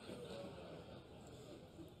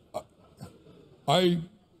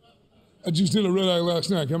just did a red eye last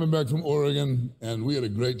night coming back from Oregon, and we had a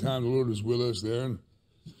great time. The Lord was with us there, and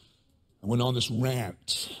I went on this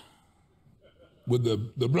rant with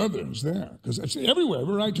the brothers there, because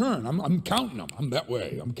everywhere I turn, I'm counting them. I'm that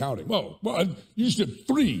way. I'm counting. Well, you just did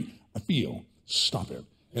 3. I feel. Stop it.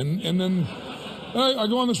 And then I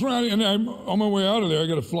go on this rant, and I'm on my way out of there. I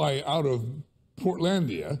got to fly out of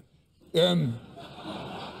Portlandia, and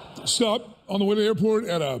stop on the way to the airport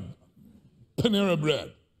at a Panera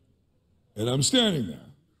Bread. And I'm standing there,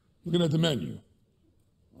 looking at the menu.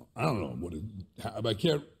 I don't know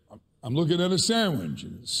I'm looking at a sandwich,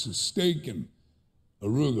 and it's a steak and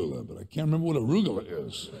arugula, but I can't remember what arugula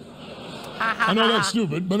is. I know that's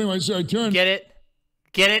stupid, but anyway, so I turned. Get it?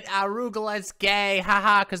 Arugula is gay,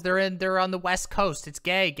 haha, because they're on the West Coast. It's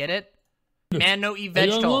gay, get it? Man, no eat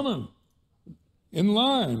vegetable. A young woman in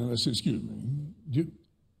line, and I said, excuse me,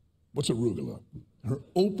 what's arugula? Her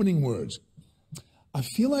opening words. I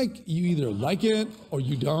feel like you either like it or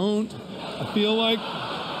you don't. I feel like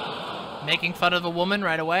making fun of a woman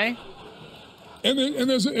right away. And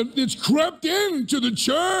it's crept into the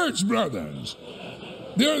church, brothers.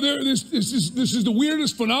 This is the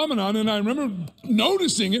weirdest phenomenon, and I remember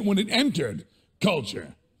noticing it when it entered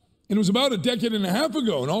culture. And it was about a decade and a half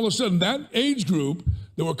ago, and all of a sudden that age group,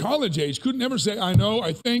 that were college age, could never say, I know,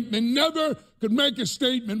 I think. They never could make a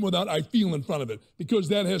statement without I feel in front of it, because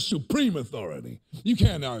that has supreme authority. You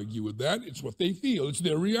can't argue with that. It's what they feel. It's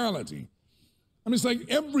their reality. I mean, it's like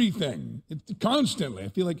everything. Constantly. I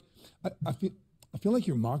feel like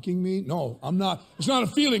you're mocking me. No, I'm not. It's not a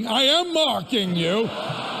feeling. I am mocking you.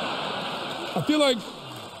 I feel like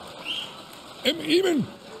even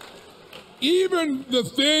the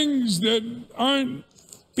things that aren't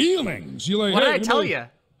feelings. You're like, what did I tell you?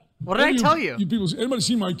 What did I tell you? You people, anybody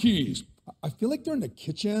see my keys? I feel like they're in the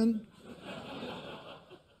kitchen.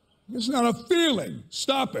 It's not a feeling.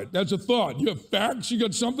 Stop it. That's a thought. You have facts. You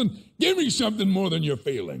got something. Give me something more than your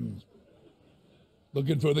feelings.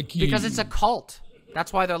 Looking for the keys. Because it's a cult.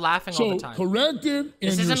 That's why they're laughing all the time. So correct it.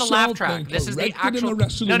 This isn't a laugh track. This is the actual.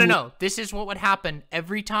 No. This is what would happen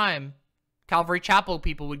every time Calvary Chapel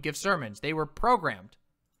people would give sermons. They were programmed.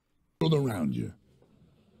 Around you.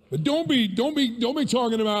 But don't be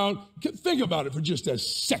talking about. Think about it for just a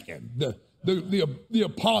second. The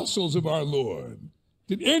apostles of our Lord.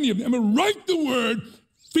 Did any of them ever write the word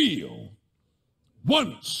feel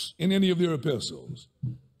once in any of their epistles?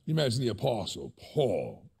 You imagine the apostle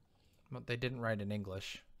Paul. Well, they didn't write in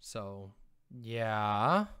English, so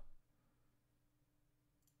yeah.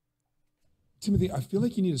 Timothy, I feel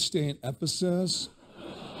like you need to stay in Ephesus.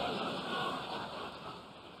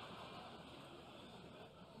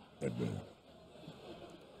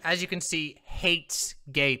 As you can see, hates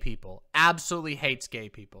gay people. Absolutely hates gay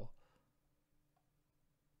people.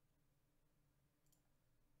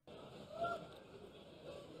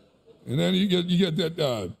 And then you get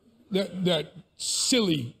that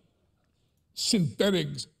silly synthetic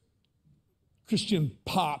Christian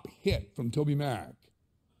pop hit from Toby Mac.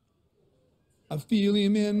 I feel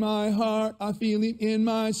him in my heart. I feel him in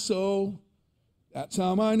my soul. That's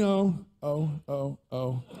how I know. Oh.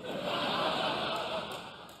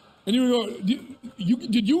 And you go,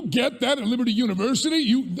 did you get that at Liberty University?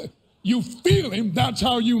 You feel him. That's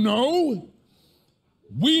how you know.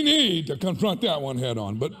 We need to confront that one head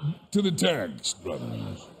on, but to the text,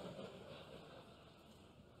 brothers.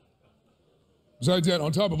 Besides that,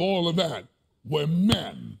 on top of all of that, we're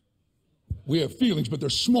men. We have feelings, but they're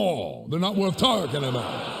small. They're not worth talking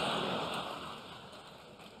about.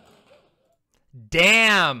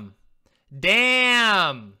 Damn.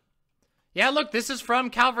 Damn. Yeah, look, this is from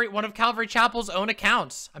Calvary, one of Calvary Chapel's own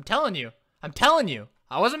accounts. I'm telling you. I'm telling you.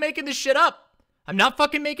 I wasn't making this shit up. I'm not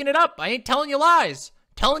fucking making it up. I ain't telling you lies.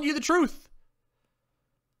 I'm telling you the truth.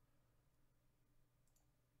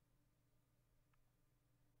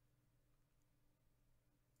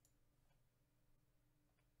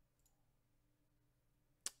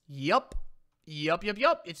 Yup.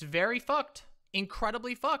 Yup. It's very fucked.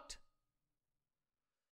 Incredibly fucked.